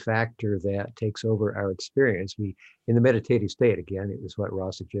be the factor that takes over our experience. We, in the meditative state, again, it was what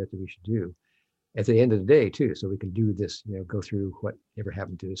Ross suggested we should do at the end of the day too, so we can do this, go through whatever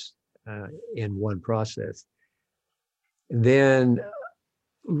happened to us in one process. And then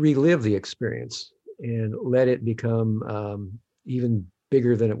relive the experience and let it become even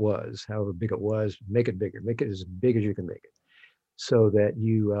bigger than it was, however big it was, make it bigger, make it as big as you can make it, so that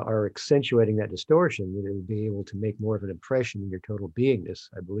you are accentuating that distortion, that it will be able to make more of an impression in your total beingness,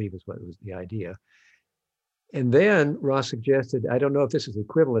 I believe is what was the idea. And then Ross suggested, I don't know if this is the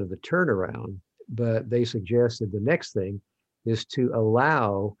equivalent of the turnaround, but they suggested the next thing is to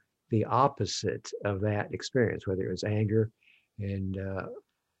allow the opposite of that experience, whether it was anger, and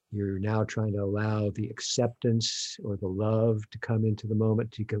you're now trying to allow the acceptance or the love to come into the moment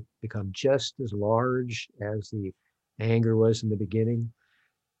to become just as large as the anger was in the beginning,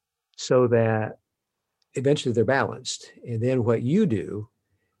 so that eventually they're balanced. And then what you do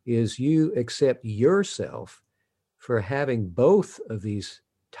is you accept yourself for having both of these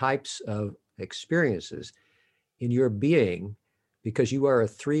types of experiences in your being, because you are a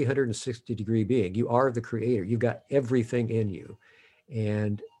 360-degree being. You are the creator. You've got everything in you.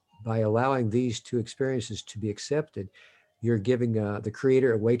 And by allowing these two experiences to be accepted, you're giving the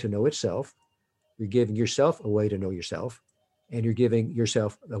creator a way to know itself. You're giving yourself a way to know yourself, and you're giving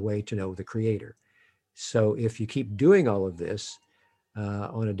yourself a way to know the creator. So if you keep doing all of this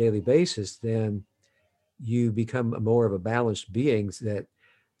on a daily basis, then you become more of a balanced being that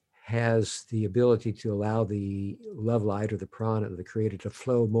has the ability to allow the love light or the prana of the creator to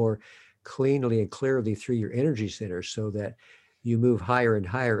flow more cleanly and clearly through your energy center, so that you move higher and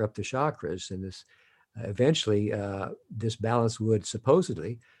higher up the chakras. And this eventually, this balance would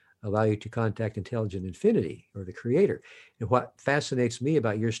supposedly allow you to contact intelligent infinity or the creator. And what fascinates me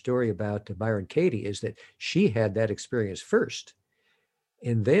about your story about Byron Katie is that she had that experience first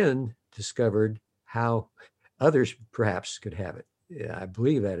and then discovered how others perhaps could have it. Yeah, I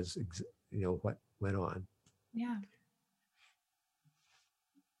believe that is, what went on. Yeah.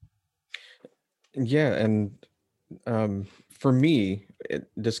 Yeah, and for me,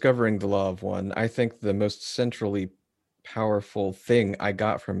 discovering the law of one, I think the most centrally powerful thing I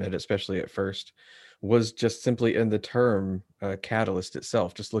got from it, especially at first, was just simply in the term catalyst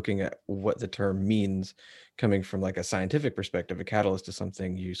itself, just looking at what the term means coming from like a scientific perspective. A catalyst is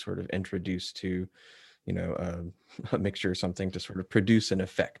something you sort of introduce to, a mixture or something to sort of produce an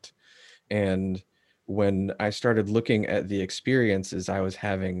effect. And when I started looking at the experiences I was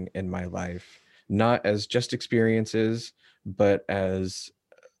having in my life, not as just experiences, but as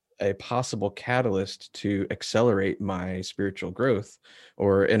a possible catalyst to accelerate my spiritual growth,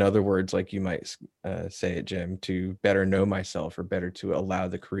 or in other words, like you might say it, Jim, to better know myself, or better to allow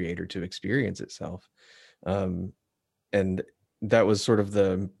the creator to experience itself. And that was sort of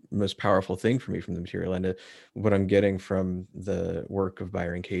the most powerful thing for me from the material. And what I'm getting from the work of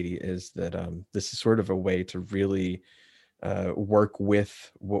Byron Katie is that this is sort of a way to really work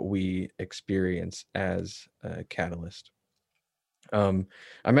with what we experience as a catalyst. I'm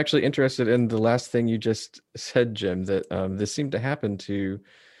actually interested in the last thing you just said, Jim, that this seemed to happen to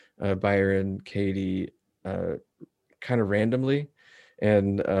Byron Katie kind of randomly.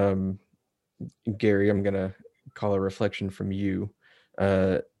 And Gary, I'm going to call a reflection from you.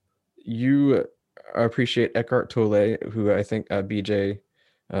 You appreciate Eckhart Tolle, who I think BJ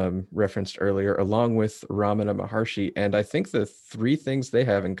referenced earlier, along with Ramana Maharshi. And I think the three things they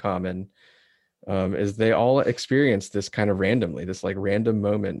have in common is they all experience this kind of randomly, this like random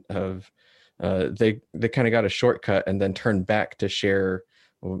moment of they kind of got a shortcut and then turned back to share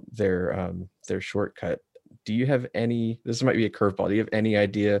their shortcut do you have any, this might be a curveball, do you have any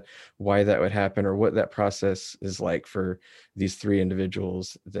idea why that would happen, or what that process is like for these three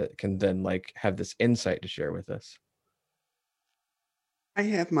individuals that can then like have this insight to share with us? I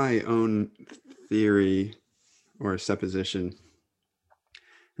have my own theory or supposition.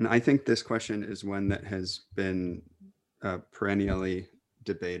 And I think this question is one that has been perennially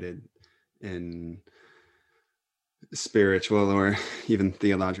debated in spiritual or even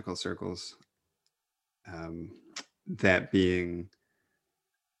theological circles. That being,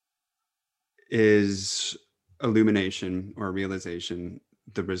 is illumination or realization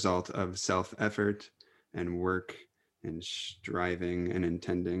the result of self-effort and work and striving and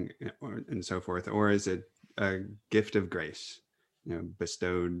intending and so forth, or is it a gift of grace,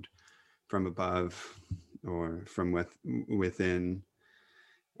 bestowed from above or from within?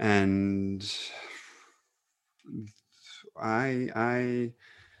 And I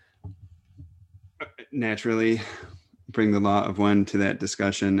naturally bring the law of one to that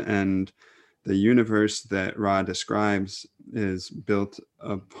discussion, and the universe that Ra describes is built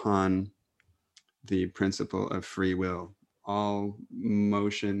upon the principle of free will. All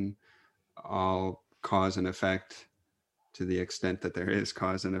motion, all cause and effect, to the extent that there is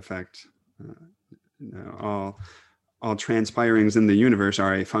cause and effect, all transpirings in the universe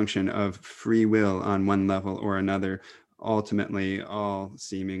are a function of free will on one level or another, ultimately all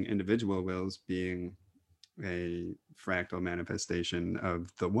seeming individual wills being a fractal manifestation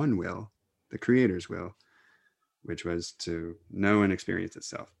of the one will, the creator's will, which was to know and experience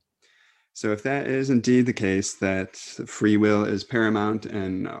itself. So if that is indeed the case, that free will is paramount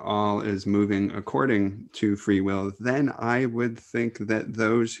and all is moving according to free will, then I would think that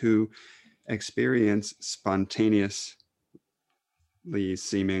those who experience spontaneously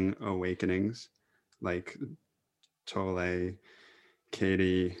seeming awakenings, like Tolle,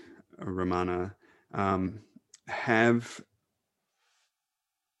 Katie, Romana, have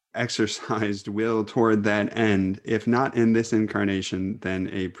exercised will toward that end, if not in this incarnation, then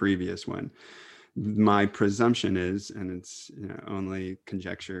a previous one. My presumption is, and it's only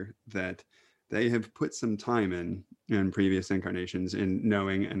conjecture, that they have put some time in previous incarnations in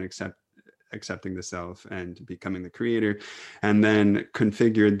knowing and accepting the self and becoming the creator, and then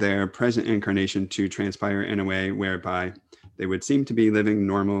configured their present incarnation to transpire in a way whereby they would seem to be living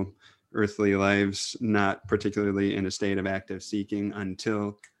normal earthly lives, not particularly in a state of active seeking,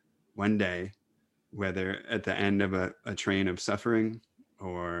 until one day, whether at the end of a train of suffering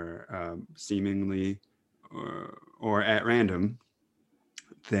or seemingly or at random,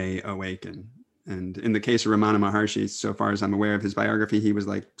 they awaken. And in the case of Ramana Maharshi, so far as I'm aware of his biography, he was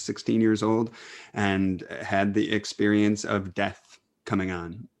like 16 years old and had the experience of death coming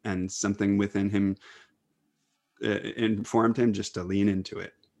on, and something within him informed him just to lean into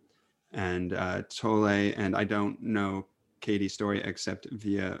it. And Tolle, and I don't know Katie's story except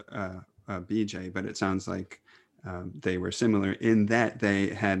via BJ, but it sounds like they were similar in that they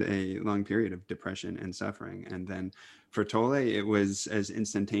had a long period of depression and suffering. And then for Tolle, it was as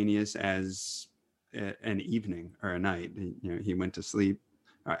instantaneous as an evening or a night. He went to sleep.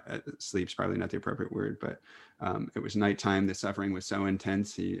 Sleep's probably not the appropriate word, but it was nighttime. The suffering was so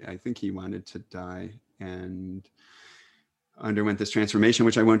intense. I think he wanted to die, and underwent this transformation,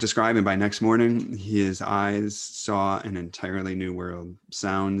 which I won't describe. And by next morning, his eyes saw an entirely new world.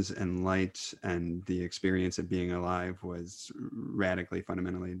 Sounds and light and the experience of being alive was radically,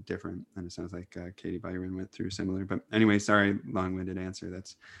 fundamentally different. And it sounds like Katie Byron went through similar. But anyway, sorry, long-winded answer.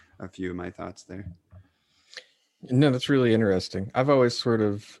 That's a few of my thoughts there. No, that's really interesting. I've always sort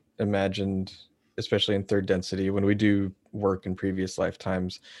of imagined, especially in third density, when we do work in previous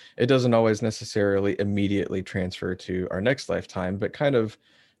lifetimes, it doesn't always necessarily immediately transfer to our next lifetime, but kind of,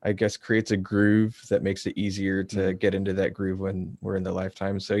 I guess, creates a groove that makes it easier to get into that groove when we're in the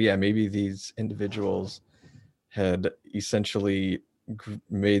lifetime. So yeah, maybe these individuals had essentially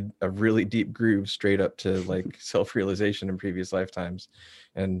made a really deep groove straight up to like self-realization in previous lifetimes,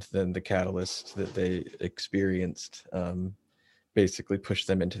 and then the catalyst that they experienced basically pushed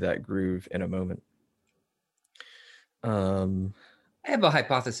them into that groove in a moment. I have a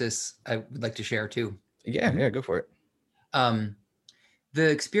hypothesis I would like to share too. Yeah, go for it. The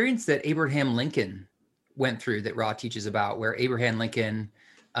experience that Abraham Lincoln went through, that Ra teaches about, where Abraham Lincoln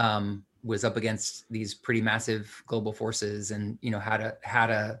was up against these pretty massive global forces, and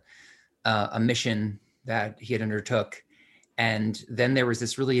had a mission that he had undertook, and then there was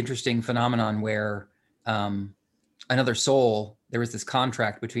this really interesting phenomenon where another soul, there was this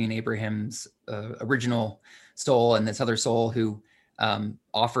contract between Abraham's original soul and this other soul who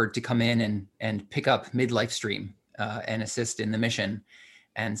offered to come in and pick up midlife stream and assist in the mission.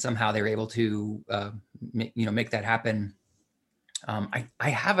 and somehow they were able to make that happen. I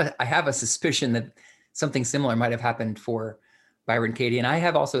have a suspicion that something similar might have happened for Byron Katie, and I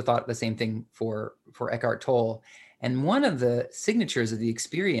have also thought the same thing for Eckhart Tolle. And one of the signatures of the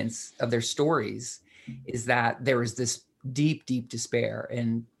experience of their stories is that there was this deep, deep despair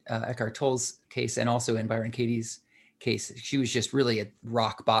in Eckhart Tolle's case, and also in Byron Katie's case. She was just really at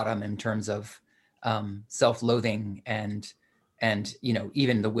rock bottom in terms of self-loathing and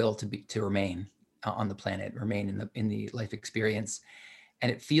even the will to remain on the planet, remain in the life experience.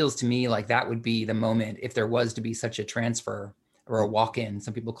 And it feels to me like that would be the moment, if there was to be such a transfer or a walk-in,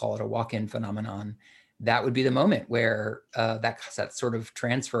 some people call it a walk-in phenomenon, that would be the moment where that sort of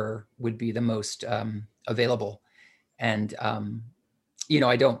transfer would be the most available. And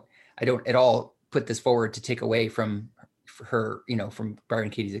I don't at all put this forward to take away from her, from Byron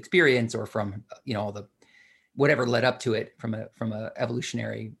Katie's experience, or from all the whatever led up to it from a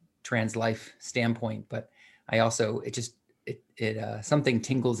evolutionary trans life standpoint. But I also, something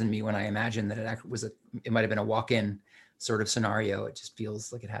tingles in me when I imagine that it might have been a walk-in sort of scenario. It just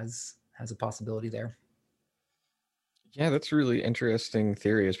feels like it has a possibility there. Yeah, that's a really interesting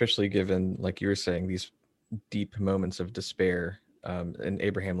theory, especially given, like you were saying, these deep moments of despair. In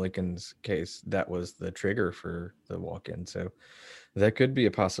Abraham Lincoln's case, that was the trigger for the walk-in. So that could be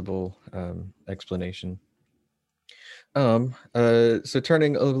a possible explanation. So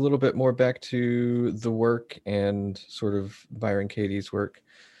turning a little bit more back to the work and sort of Byron Katie's work,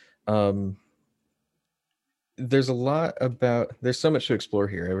 there's so much to explore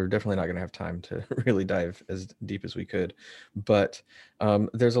here. We're definitely not going to have time to really dive as deep as we could, but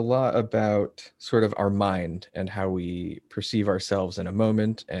there's a lot about sort of our mind and how we perceive ourselves in a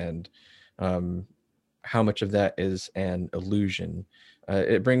moment, and how much of that is an illusion.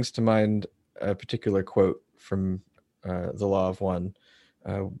 It brings to mind a particular quote from The Law of One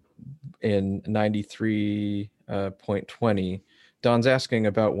in 93.20. Don's asking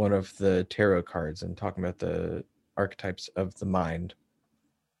about one of the tarot cards and talking about the archetypes of the mind,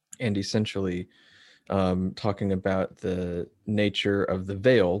 and essentially talking about the nature of the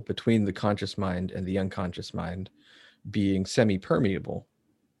veil between the conscious mind and the unconscious mind being semi-permeable.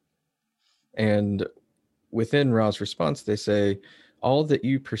 And within Ra's response, they say, all that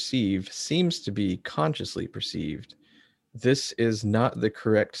you perceive seems to be consciously perceived. This is not the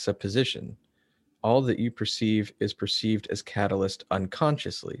correct supposition. All that you perceive is perceived as catalyst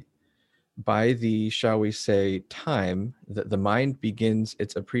unconsciously. By the, shall we say, time that the mind begins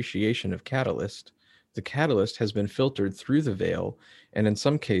its appreciation of catalyst, the catalyst has been filtered through the veil, and in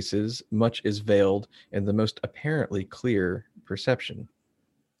some cases, much is veiled in the most apparently clear perception.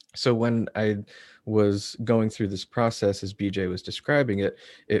 So when I was going through this process, as BJ was describing it,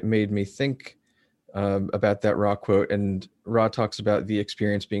 it made me think about that Ra quote. And Ra talks about the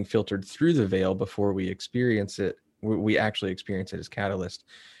experience being filtered through the veil before we experience it. We actually experience it as catalyst.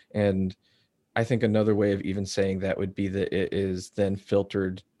 And I think another way of even saying that would be that it is then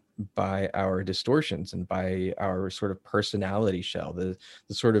filtered by our distortions and by our sort of personality shell, the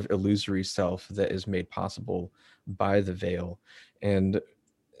sort of illusory self that is made possible by the veil. And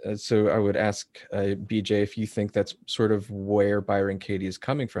so I would ask BJ if you think that's sort of where Byron Katie is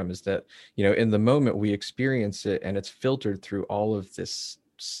coming from, is that, in the moment we experience it and it's filtered through all of this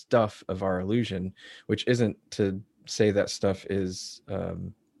stuff of our illusion, which isn't to say that stuff is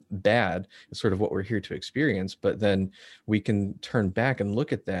bad. It's sort of what we're here to experience, but then we can turn back and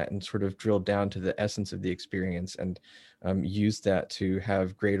look at that and sort of drill down to the essence of the experience and use that to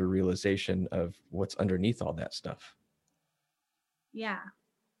have greater realization of what's underneath all that stuff. Yeah,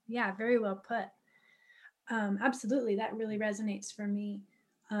 very well put. Absolutely, that really resonates for me.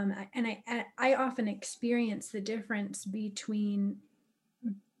 I often experience the difference between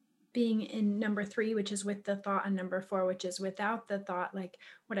being in number 3, which is with the thought, and number 4, which is without the thought. Like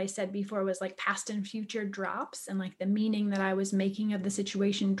what I said before was like past and future drops, and like the meaning that I was making of the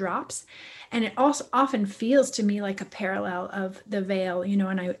situation drops. And it also often feels to me like a parallel of the veil,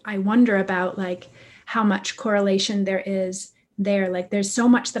 and I wonder about like how much correlation there is there. Like there's so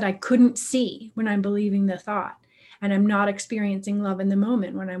much that I couldn't see when I'm believing the thought, and I'm not experiencing love in the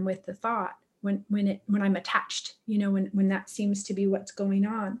moment when I'm with the thought, when I'm attached, when that seems to be what's going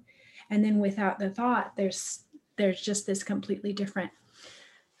on. And then without the thought, there's just this completely different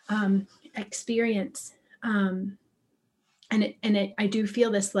experience. I do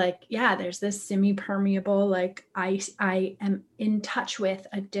feel this, like, yeah, there's this semi-permeable, like I am in touch with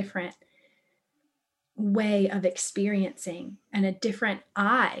a different way of experiencing, and a different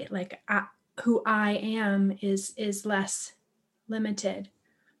who I am is less limited.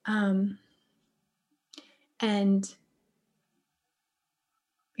 And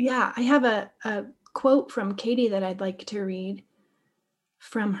Yeah, I have a quote from Katie that I'd like to read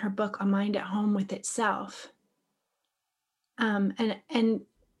from her book, A Mind at Home with Itself. And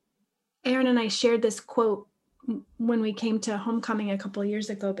Aaron and I shared this quote when we came to homecoming a couple of years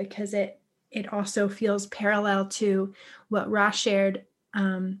ago, because it also feels parallel to what Ra shared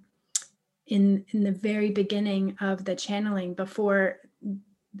in the very beginning of the channeling, before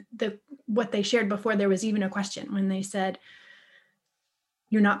what they shared before there was even a question, when they said,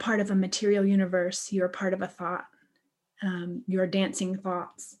 you're not part of a material universe, you're part of a thought, your dancing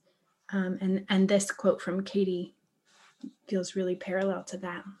thoughts. And this quote from Katie feels really parallel to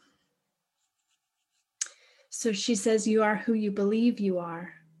that. So she says, you are who you believe you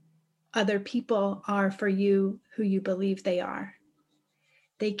are. Other people are for you who you believe they are.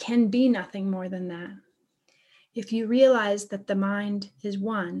 They can be nothing more than that. If you realize that the mind is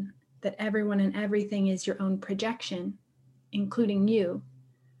one, that everyone and everything is your own projection, including you,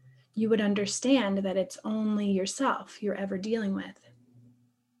 you would understand that it's only yourself you're ever dealing with.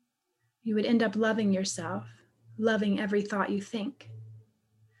 You would end up loving yourself, loving every thought you think.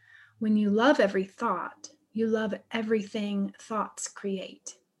 When you love every thought, you love everything thoughts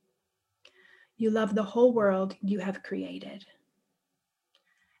create. You love the whole world you have created.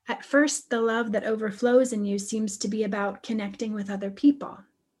 At first, the love that overflows in you seems to be about connecting with other people.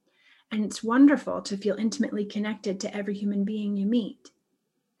 And it's wonderful to feel intimately connected to every human being you meet.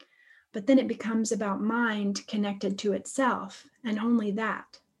 But then it becomes about mind connected to itself, and only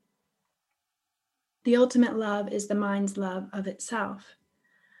that. The ultimate love is the mind's love of itself.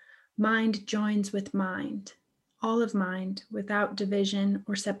 Mind joins with mind, all of mind, without division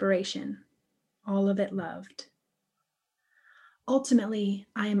or separation, all of it loved. Ultimately,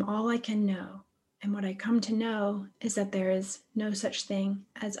 I am all I can know, and what I come to know is that there is no such thing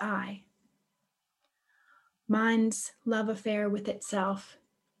as I. Mind's love affair with itself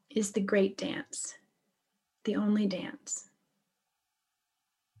is the great dance, the only dance.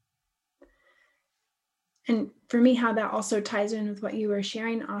 And for me, how that also ties in with what you were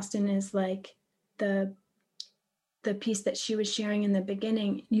sharing, Austin, is like the piece that she was sharing in the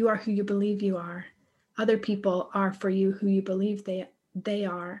beginning. You are who you believe you are. Other people are for you who you believe they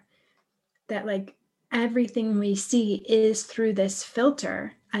are. That like everything we see is through this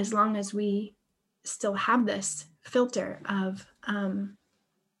filter, as long as we still have this filter of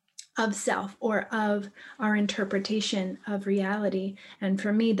self, or of our interpretation of reality. And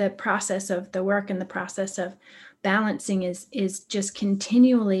for me, the process of the work and the process of balancing is just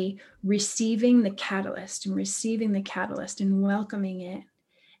continually receiving the catalyst and welcoming it,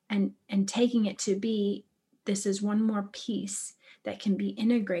 and taking it to be, this is one more piece that can be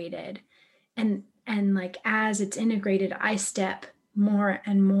integrated. And like, as it's integrated, I step more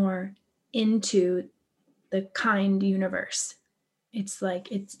and more into the kind universe. It's like,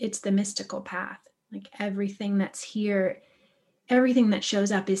 it's the mystical path. Like everything that's here, everything that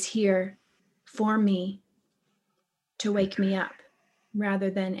shows up is here for me to wake me up, rather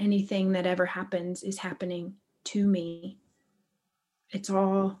than anything that ever happens is happening to me. It's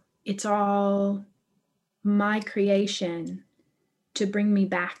all my creation to bring me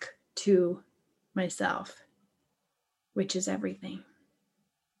back to myself, which is everything.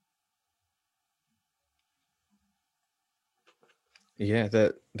 Yeah,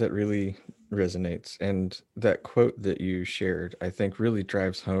 that really resonates. And that quote that you shared, I think, really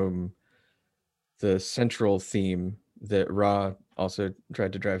drives home the central theme that Ra also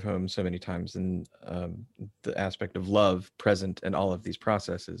tried to drive home so many times, in the aspect of love present in all of these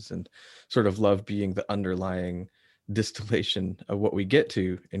processes, and sort of love being the underlying distillation of what we get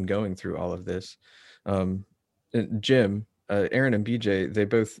to in going through all of this. And Jim, Aaron and BJ, they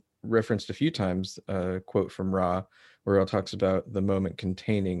both referenced a few times a quote from Ra, where Ra talks about the moment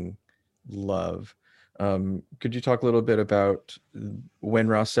containing love. Could you talk a little bit about when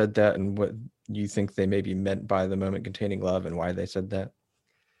Ra said that, and what you think they maybe meant by the moment containing love, and why they said that?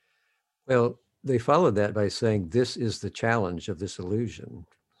 Well, they followed that by saying, this is the challenge of this illusion,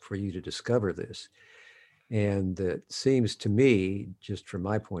 for you to discover this. And it seems to me, just from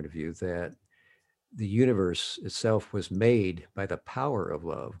my point of view, that the universe itself was made by the power of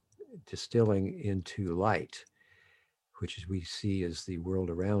love, distilling into light, which is we see as the world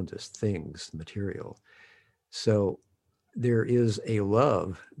around us, things, material. So there is a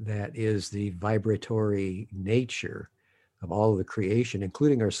love that is the vibratory nature of all of the creation,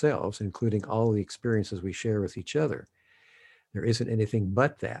 including ourselves, including all the experiences we share with each other. There isn't anything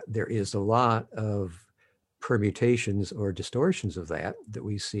but that. There is a lot of permutations or distortions of that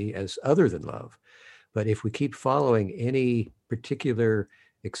we see as other than love. But if we keep following any particular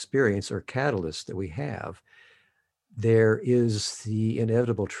experience or catalyst that we have, there is the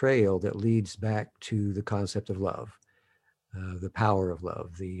inevitable trail that leads back to the concept of love, the power of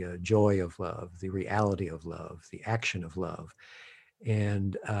love, the joy of love, the reality of love, the action of love.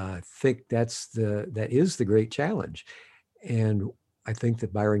 And I think that is the great challenge. And I think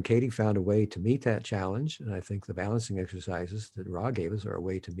that Byron Katie found a way to meet that challenge. And I think the balancing exercises that Ra gave us are a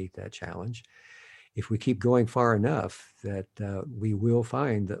way to meet that challenge. If we keep going far enough, that we will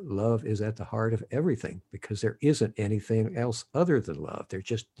find that love is at the heart of everything, because there isn't anything else other than love. There's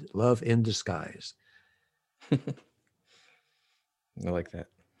just love in disguise. I like that.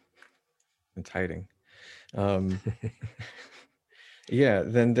 It's hiding. Um, yeah,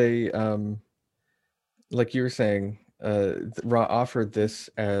 then they, like you were saying, Ra offered this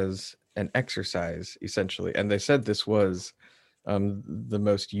as an exercise, essentially. And they said this was the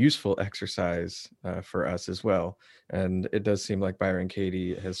most useful exercise for us as well. And it does seem like Byron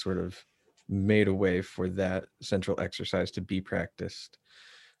Katie has sort of made a way for that central exercise to be practiced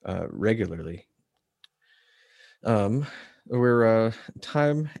regularly. Where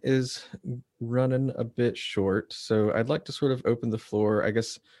time is running a bit short, so I'd like to sort of open the floor, I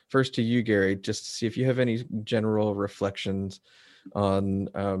guess, first to you, Gary, just to see if you have any general reflections on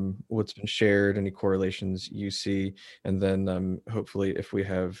what's been shared, any correlations you see, and then hopefully, if we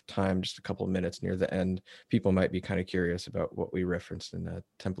have time, just a couple of minutes near the end, people might be kind of curious about what we referenced in the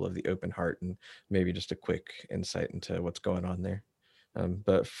Temple of the Open Heart, and maybe just a quick insight into what's going on there.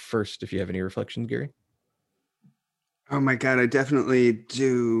 But first, if you have any reflections, Gary. Oh my God, I definitely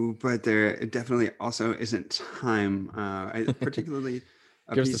do, but there definitely also isn't time. Particularly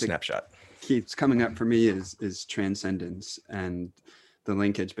a Give us the piece that snapshot. keeps coming up for me is transcendence and the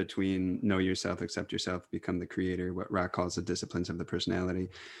linkage between know yourself, accept yourself, become the creator, what Ra calls the disciplines of the personality,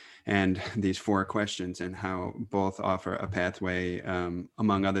 and these 4 questions, and how both offer a pathway,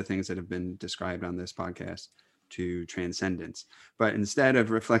 among other things that have been described on this podcast, to transcendence. But instead of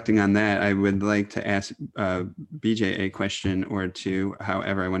reflecting on that, I would like to ask BJ a question or two.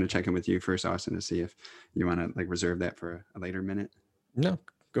 However, I want to check in with you first, Austin, to see if you want to reserve that for a later minute. No,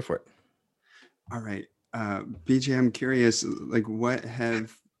 go for it. All right. BJ, I'm curious, what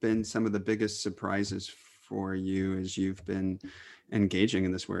have been some of the biggest surprises for you as you've been engaging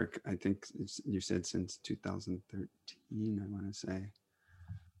in this work? I think you said since 2013, I want to say.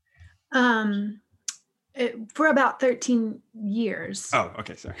 For about 13 years. Oh,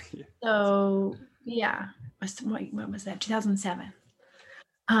 okay. Sorry. Yeah. So yeah, what was that? 2007.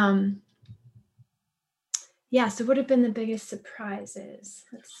 Yeah. So what have been the biggest surprises?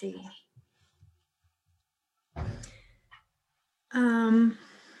 Let's see.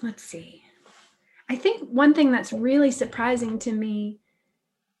 Let's see. I think one thing that's really surprising to me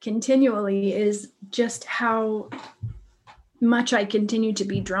continually is just how much I continue to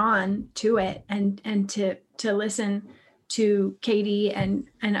be drawn to it, and to listen to Katie and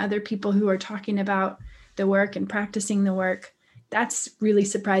other people who are talking about the work and practicing the work. That's really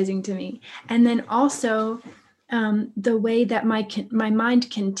surprising to me. And then also the way that my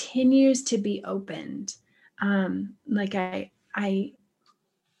mind continues to be opened.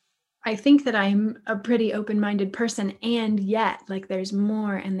 I think that I'm a pretty open-minded person, and yet there's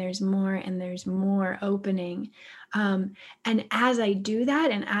more and there's more and there's more opening. And as I do that,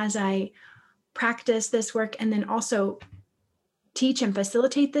 and as I practice this work, and then also teach and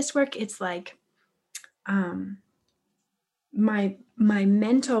facilitate this work, it's like my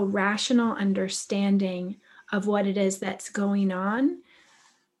mental rational understanding of what it is that's going on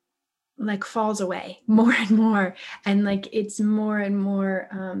falls away more and more, and it's more and more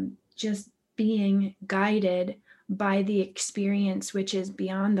just being guided by the experience, which is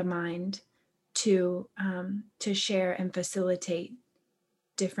beyond the mind, to share and facilitate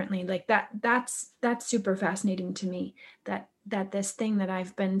differently. That's super fascinating to me, that this thing that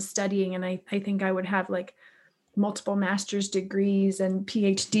I've been studying, and I think I would have multiple master's degrees and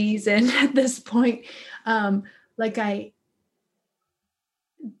PhDs in at this point.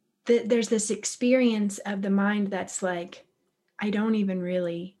 There's this experience of the mind that's I don't even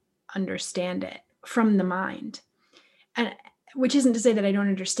really understand it from the mind, and which isn't to say that I don't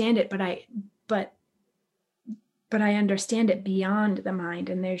understand it, but I understand it beyond the mind.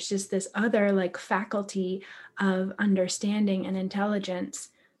 And there's just this other faculty of understanding and intelligence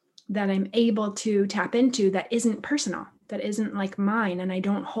that I'm able to tap into, that isn't personal, that isn't mine, and I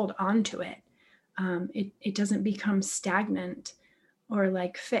don't hold on to it. It doesn't become stagnant or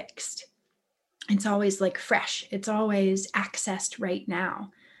fixed. It's always fresh. It's always accessed right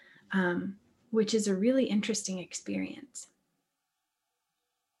now, which is a really interesting experience.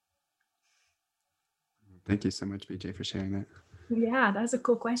 Thank you so much, BJ, for sharing that. Yeah, that's a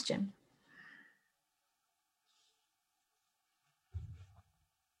cool question.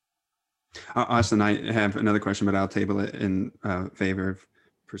 Austin, I have another question, but I'll table it in favor of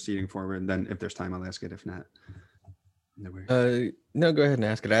proceeding forward. Then if there's time, I'll ask it. If not, no worries. No, go ahead and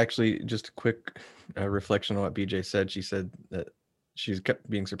ask it. Actually, just a quick reflection on what BJ said. She said that she's kept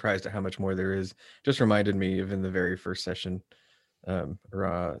being surprised at how much more there is. Just reminded me of in the very first session,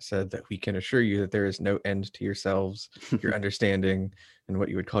 Ra said that we can assure you that there is no end to yourselves, your understanding, and what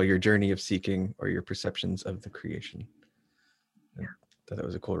you would call your journey of seeking or your perceptions of the creation. Yeah. That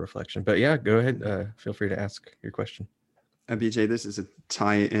was a cool reflection. But yeah, go ahead. Feel free to ask your question. BJ, this is a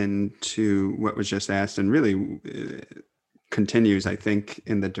tie-in to what was just asked, and really continues, I think,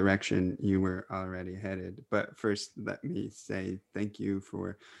 in the direction you were already headed. But first, let me say thank you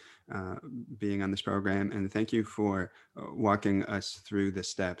for being on this program, and thank you for walking us through the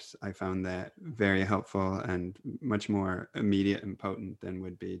steps. I found that very helpful and much more immediate and potent than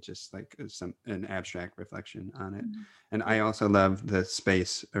would be just like an abstract reflection on it. Mm-hmm. And I also love the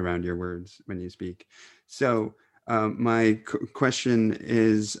space around your words when you speak. So my question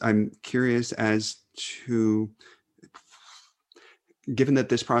is, I'm curious as to, given that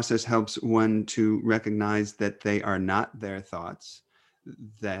this process helps one to recognize that they are not their thoughts,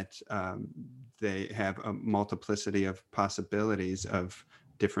 that they have a multiplicity of possibilities of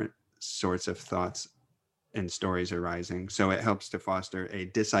different sorts of thoughts and stories arising. So it helps to foster a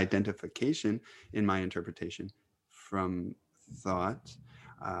disidentification, in my interpretation, from thought,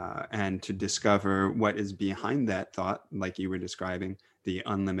 and to discover what is behind that thought, like you were describing, the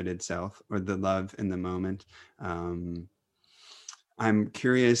unlimited self or the love in the moment. I'm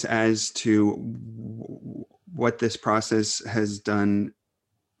curious as to what this process has done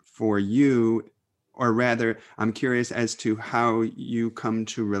for you, or rather, I'm curious as to how you come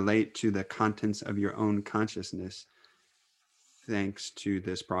to relate to the contents of your own consciousness thanks to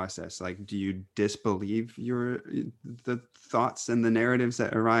this process. Like, do you disbelieve the thoughts and the narratives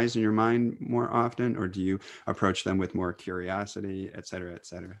that arise in your mind more often, or do you approach them with more curiosity, et cetera, et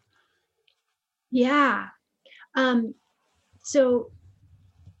cetera? Yeah. So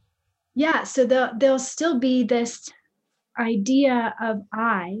there'll still be this idea of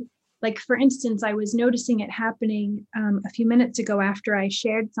I. Like, for instance, I was noticing it happening a few minutes ago after I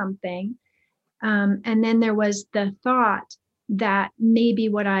shared something. And then there was the thought that maybe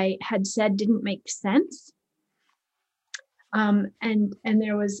what I had said didn't make sense. And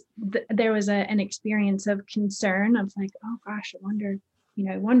there was an experience of concern of like, oh gosh, I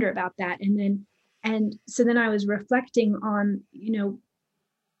wonder about that. And so then I was reflecting on,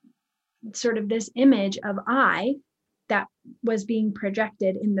 sort of this image of I that was being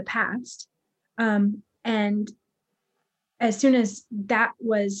projected in the past. And as soon as that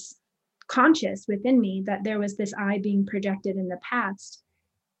was conscious within me, that there was this I being projected in the past,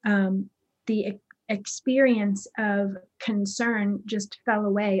 the experience of concern just fell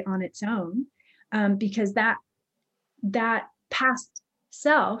away on its own, because that past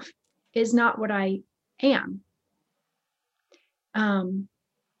self is not what I am.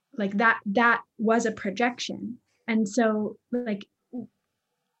 Like that was a projection. And so, like,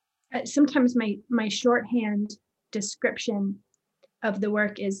 sometimes my shorthand description of the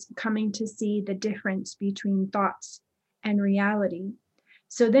work is coming to see the difference between thoughts and reality.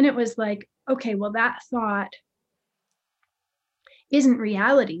 So then it was like, okay, well, that thought isn't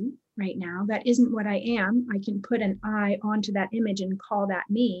reality right now. That isn't what I am. I can put an I onto that image and call that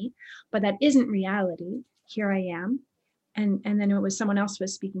me, but that isn't reality. Here I am. And then it was someone else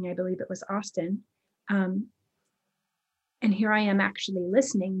was speaking. I believe it was Austin. And here I am actually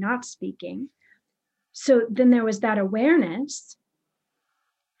listening, not speaking. So then there was that awareness,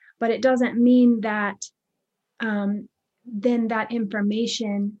 but it doesn't mean that then that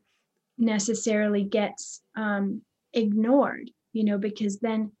information necessarily gets ignored, because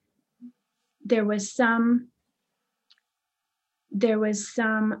then there was some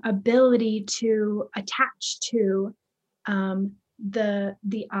ability to attach to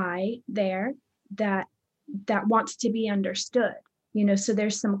the I there that wants to be understood, so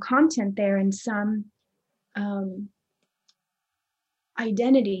there's some content there and some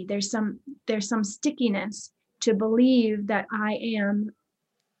identity. There's some stickiness to believe that I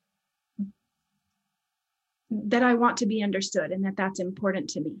want to be understood and that's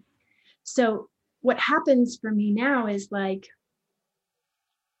important to me. So what happens for me now is like,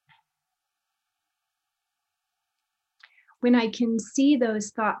 when I can see those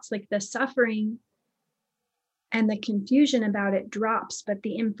thoughts, like the suffering and the confusion about it drops, but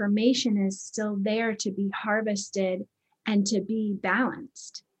the information is still there to be harvested and to be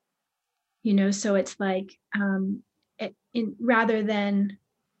balanced, so it's like, rather than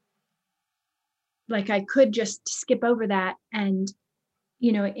like, I could just skip over that and,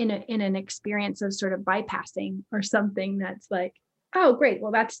 in an experience of sort of bypassing or something that's like, oh, great,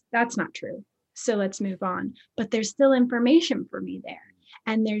 well, that's not true. So let's move on. But there's still information for me there.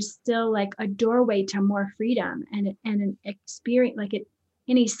 And there's still like a doorway to more freedom and an experience, like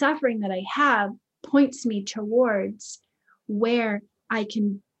any suffering that I have points me towards where I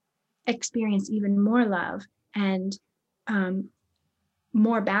can experience even more love and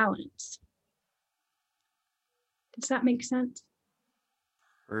more balance. Does that make sense?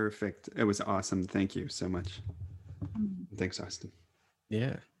 Perfect. It was awesome. Thank you so much. Thanks, Austin.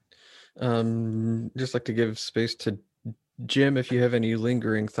 Yeah. Just like to give space to Jim, if you have any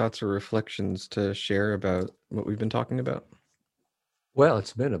lingering thoughts or reflections to share about what we've been talking about. Well,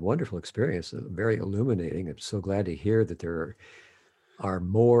 it's been a wonderful experience, very illuminating. I'm so glad to hear that there are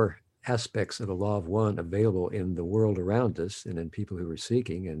more aspects of the law of one available in the world around us and in people who are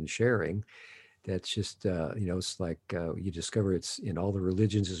seeking and sharing. That's just, it's like you discover it's in all the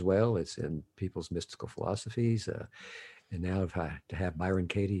religions as well. It's in people's mystical philosophies. And now to have Byron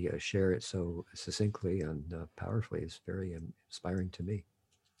Katie share it so succinctly and powerfully is very inspiring to me.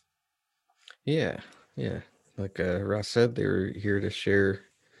 Yeah. Like Ross said, they were here to share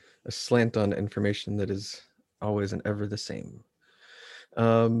a slant on information that is always and ever the same.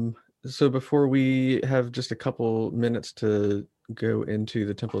 So before we have just a couple minutes to go into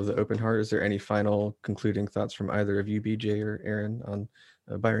the Temple of the Open Heart, is there any final concluding thoughts from either of you, BJ or Aaron, on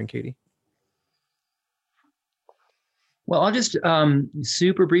Byron Katie? Well, I'll just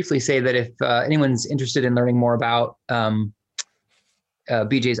super briefly say that if anyone's interested in learning more about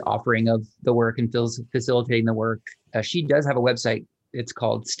BJ's offering of the work and facilitating the work, she does have a website. It's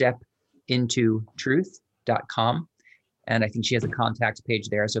called stepintotruth.com. And I think she has a contact page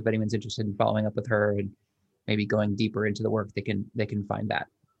there. So if anyone's interested in following up with her and maybe going deeper into the work, they can find that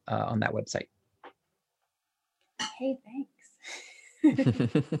on that website. Hey,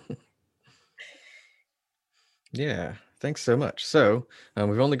 thanks. Yeah, thanks so much. So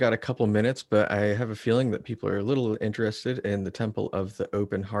we've only got a couple minutes, but I have a feeling that people are a little interested in the Temple of the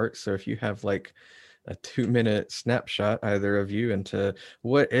Open Heart. So if you have like a 2-minute snapshot, either of you, into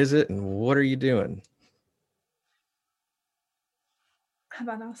what is it and what are you doing? How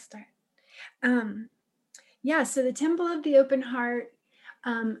about I'll start? So the Temple of the Open Heart,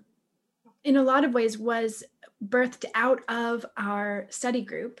 in a lot of ways, was birthed out of our study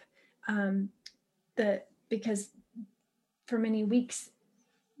group. Because for many weeks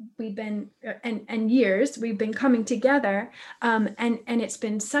we've been and years we've been coming together, and it's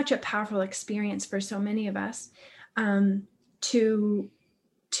been such a powerful experience for so many of us to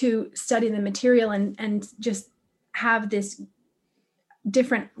study the material and just have this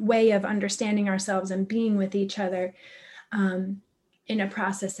different way of understanding ourselves and being with each other in a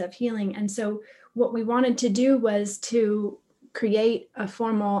process of healing. And so what we wanted to do was to create a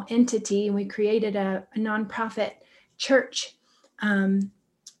formal entity, and we created a nonprofit church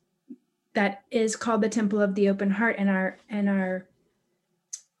that is called the Temple of the Open Heart, and our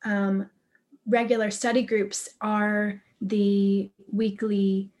regular study groups are the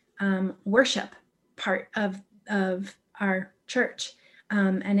weekly worship part of our church,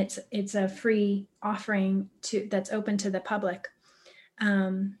 and it's a free offering that's open to the public.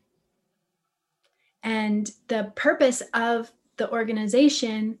 And the purpose of the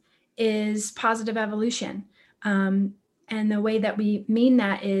organization is positive evolution. And the way that we mean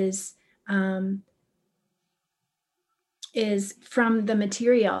that is from the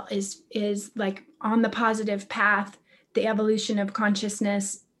material, is like on the positive path, the evolution of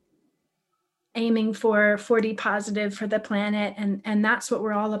consciousness, aiming for 4D positive for the planet. And that's what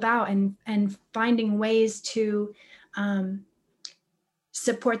we're all about, and finding ways to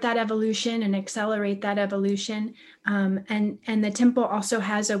support that evolution and accelerate that evolution. And the temple also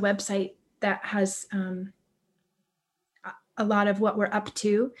has a website that has a lot of what we're up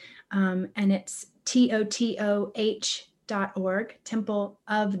to. And it's totoh.org, Temple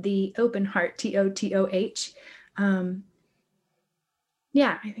of the Open Heart, TOTOH.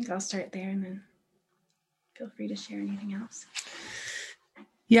 I think I'll start there, and then feel free to share anything else.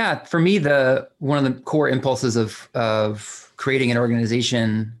 Yeah, for me, one of the core impulses of creating an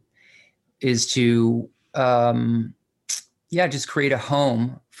organization is to, just create a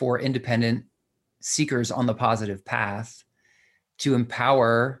home for independent seekers on the positive path to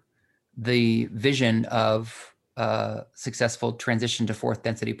empower the vision of successful transition to fourth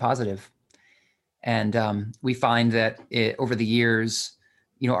density positive. And we find that over the years,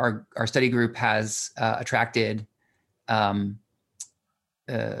 our study group has attracted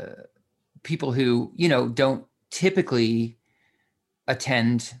people who, don't typically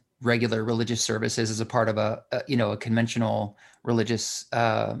attend regular religious services as a part of a conventional religious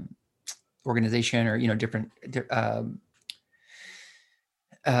organization, or different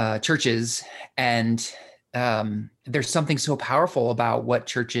churches. And there's something so powerful about what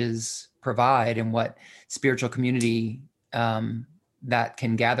churches provide and what spiritual community that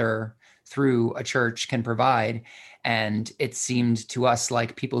can gather through a church can provide. And it seemed to us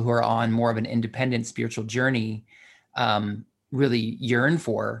like people who are on more of an independent spiritual journey really yearn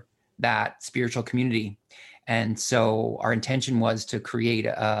for that spiritual community. And so our intention was to create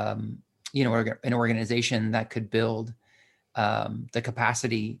an organization that could build the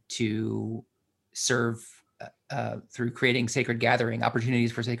capacity to serve through creating sacred gathering,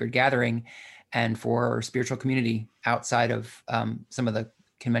 opportunities for sacred gathering, and for spiritual community outside of some of the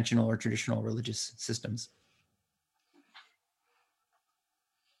conventional or traditional religious systems.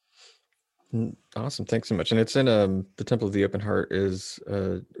 Awesome. Thanks so much. And it's in the Temple of the Open Heart is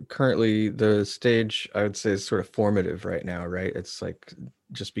currently the stage, I would say, is sort of formative right now, right? It's like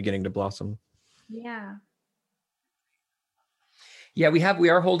just beginning to blossom. Yeah. Yeah, we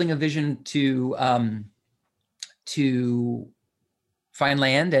are holding a vision to find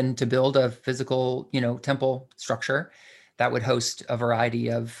land and to build a physical, temple structure that would host a variety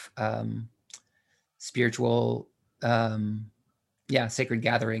of spiritual, sacred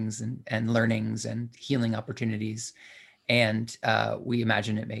gatherings and learnings and healing opportunities. And we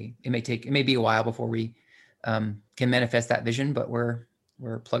imagine it may be a while before we can manifest that vision, but we're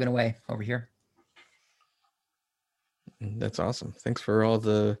plugging away over here. That's awesome. Thanks for all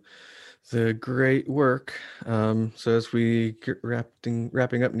the great work. So as we get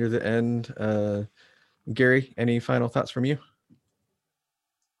wrapping up near the end, Gary, any final thoughts from you?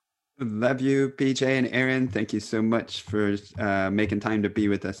 Love you, BJ and Aaron. Thank you so much for making time to be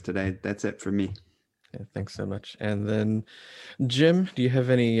with us today. That's it for me. Yeah, thanks so much. And then Jim, do you have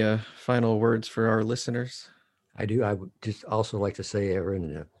any final words for our listeners? I do. I would just also like to say, Aaron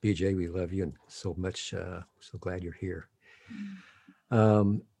and BJ, we love you and so much. So glad you're here.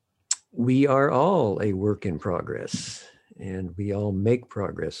 We are all a work in progress, and we all make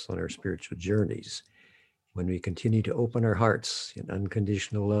progress on our spiritual journeys when we continue to open our hearts in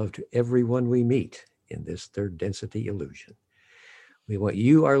unconditional love to everyone we meet in this third density illusion. We want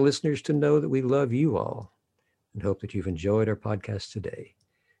you, our listeners, to know that we love you all and hope that you've enjoyed our podcast today.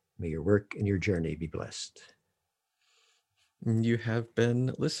 May your work and your journey be blessed. You have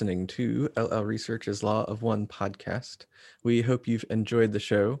been listening to LL Research's Law of One podcast. We hope you've enjoyed the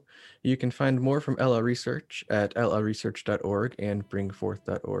show. You can find more from LL Research at llresearch.org and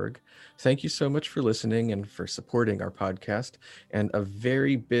bringforth.org. Thank you so much for listening and for supporting our podcast. And a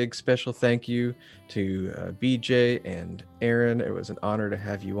very big special thank you to BJ and Aaron. It was an honor to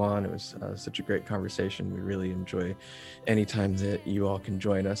have you on. It was such a great conversation. We really enjoy any time that you all can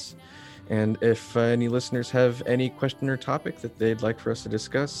join us. And if any listeners have any question or topic that they'd like for us to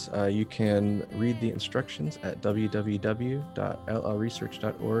discuss, you can read the instructions at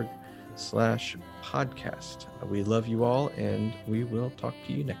www.llresearch.org/podcast. We love you all, and we will talk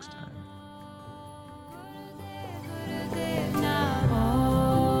to you next time.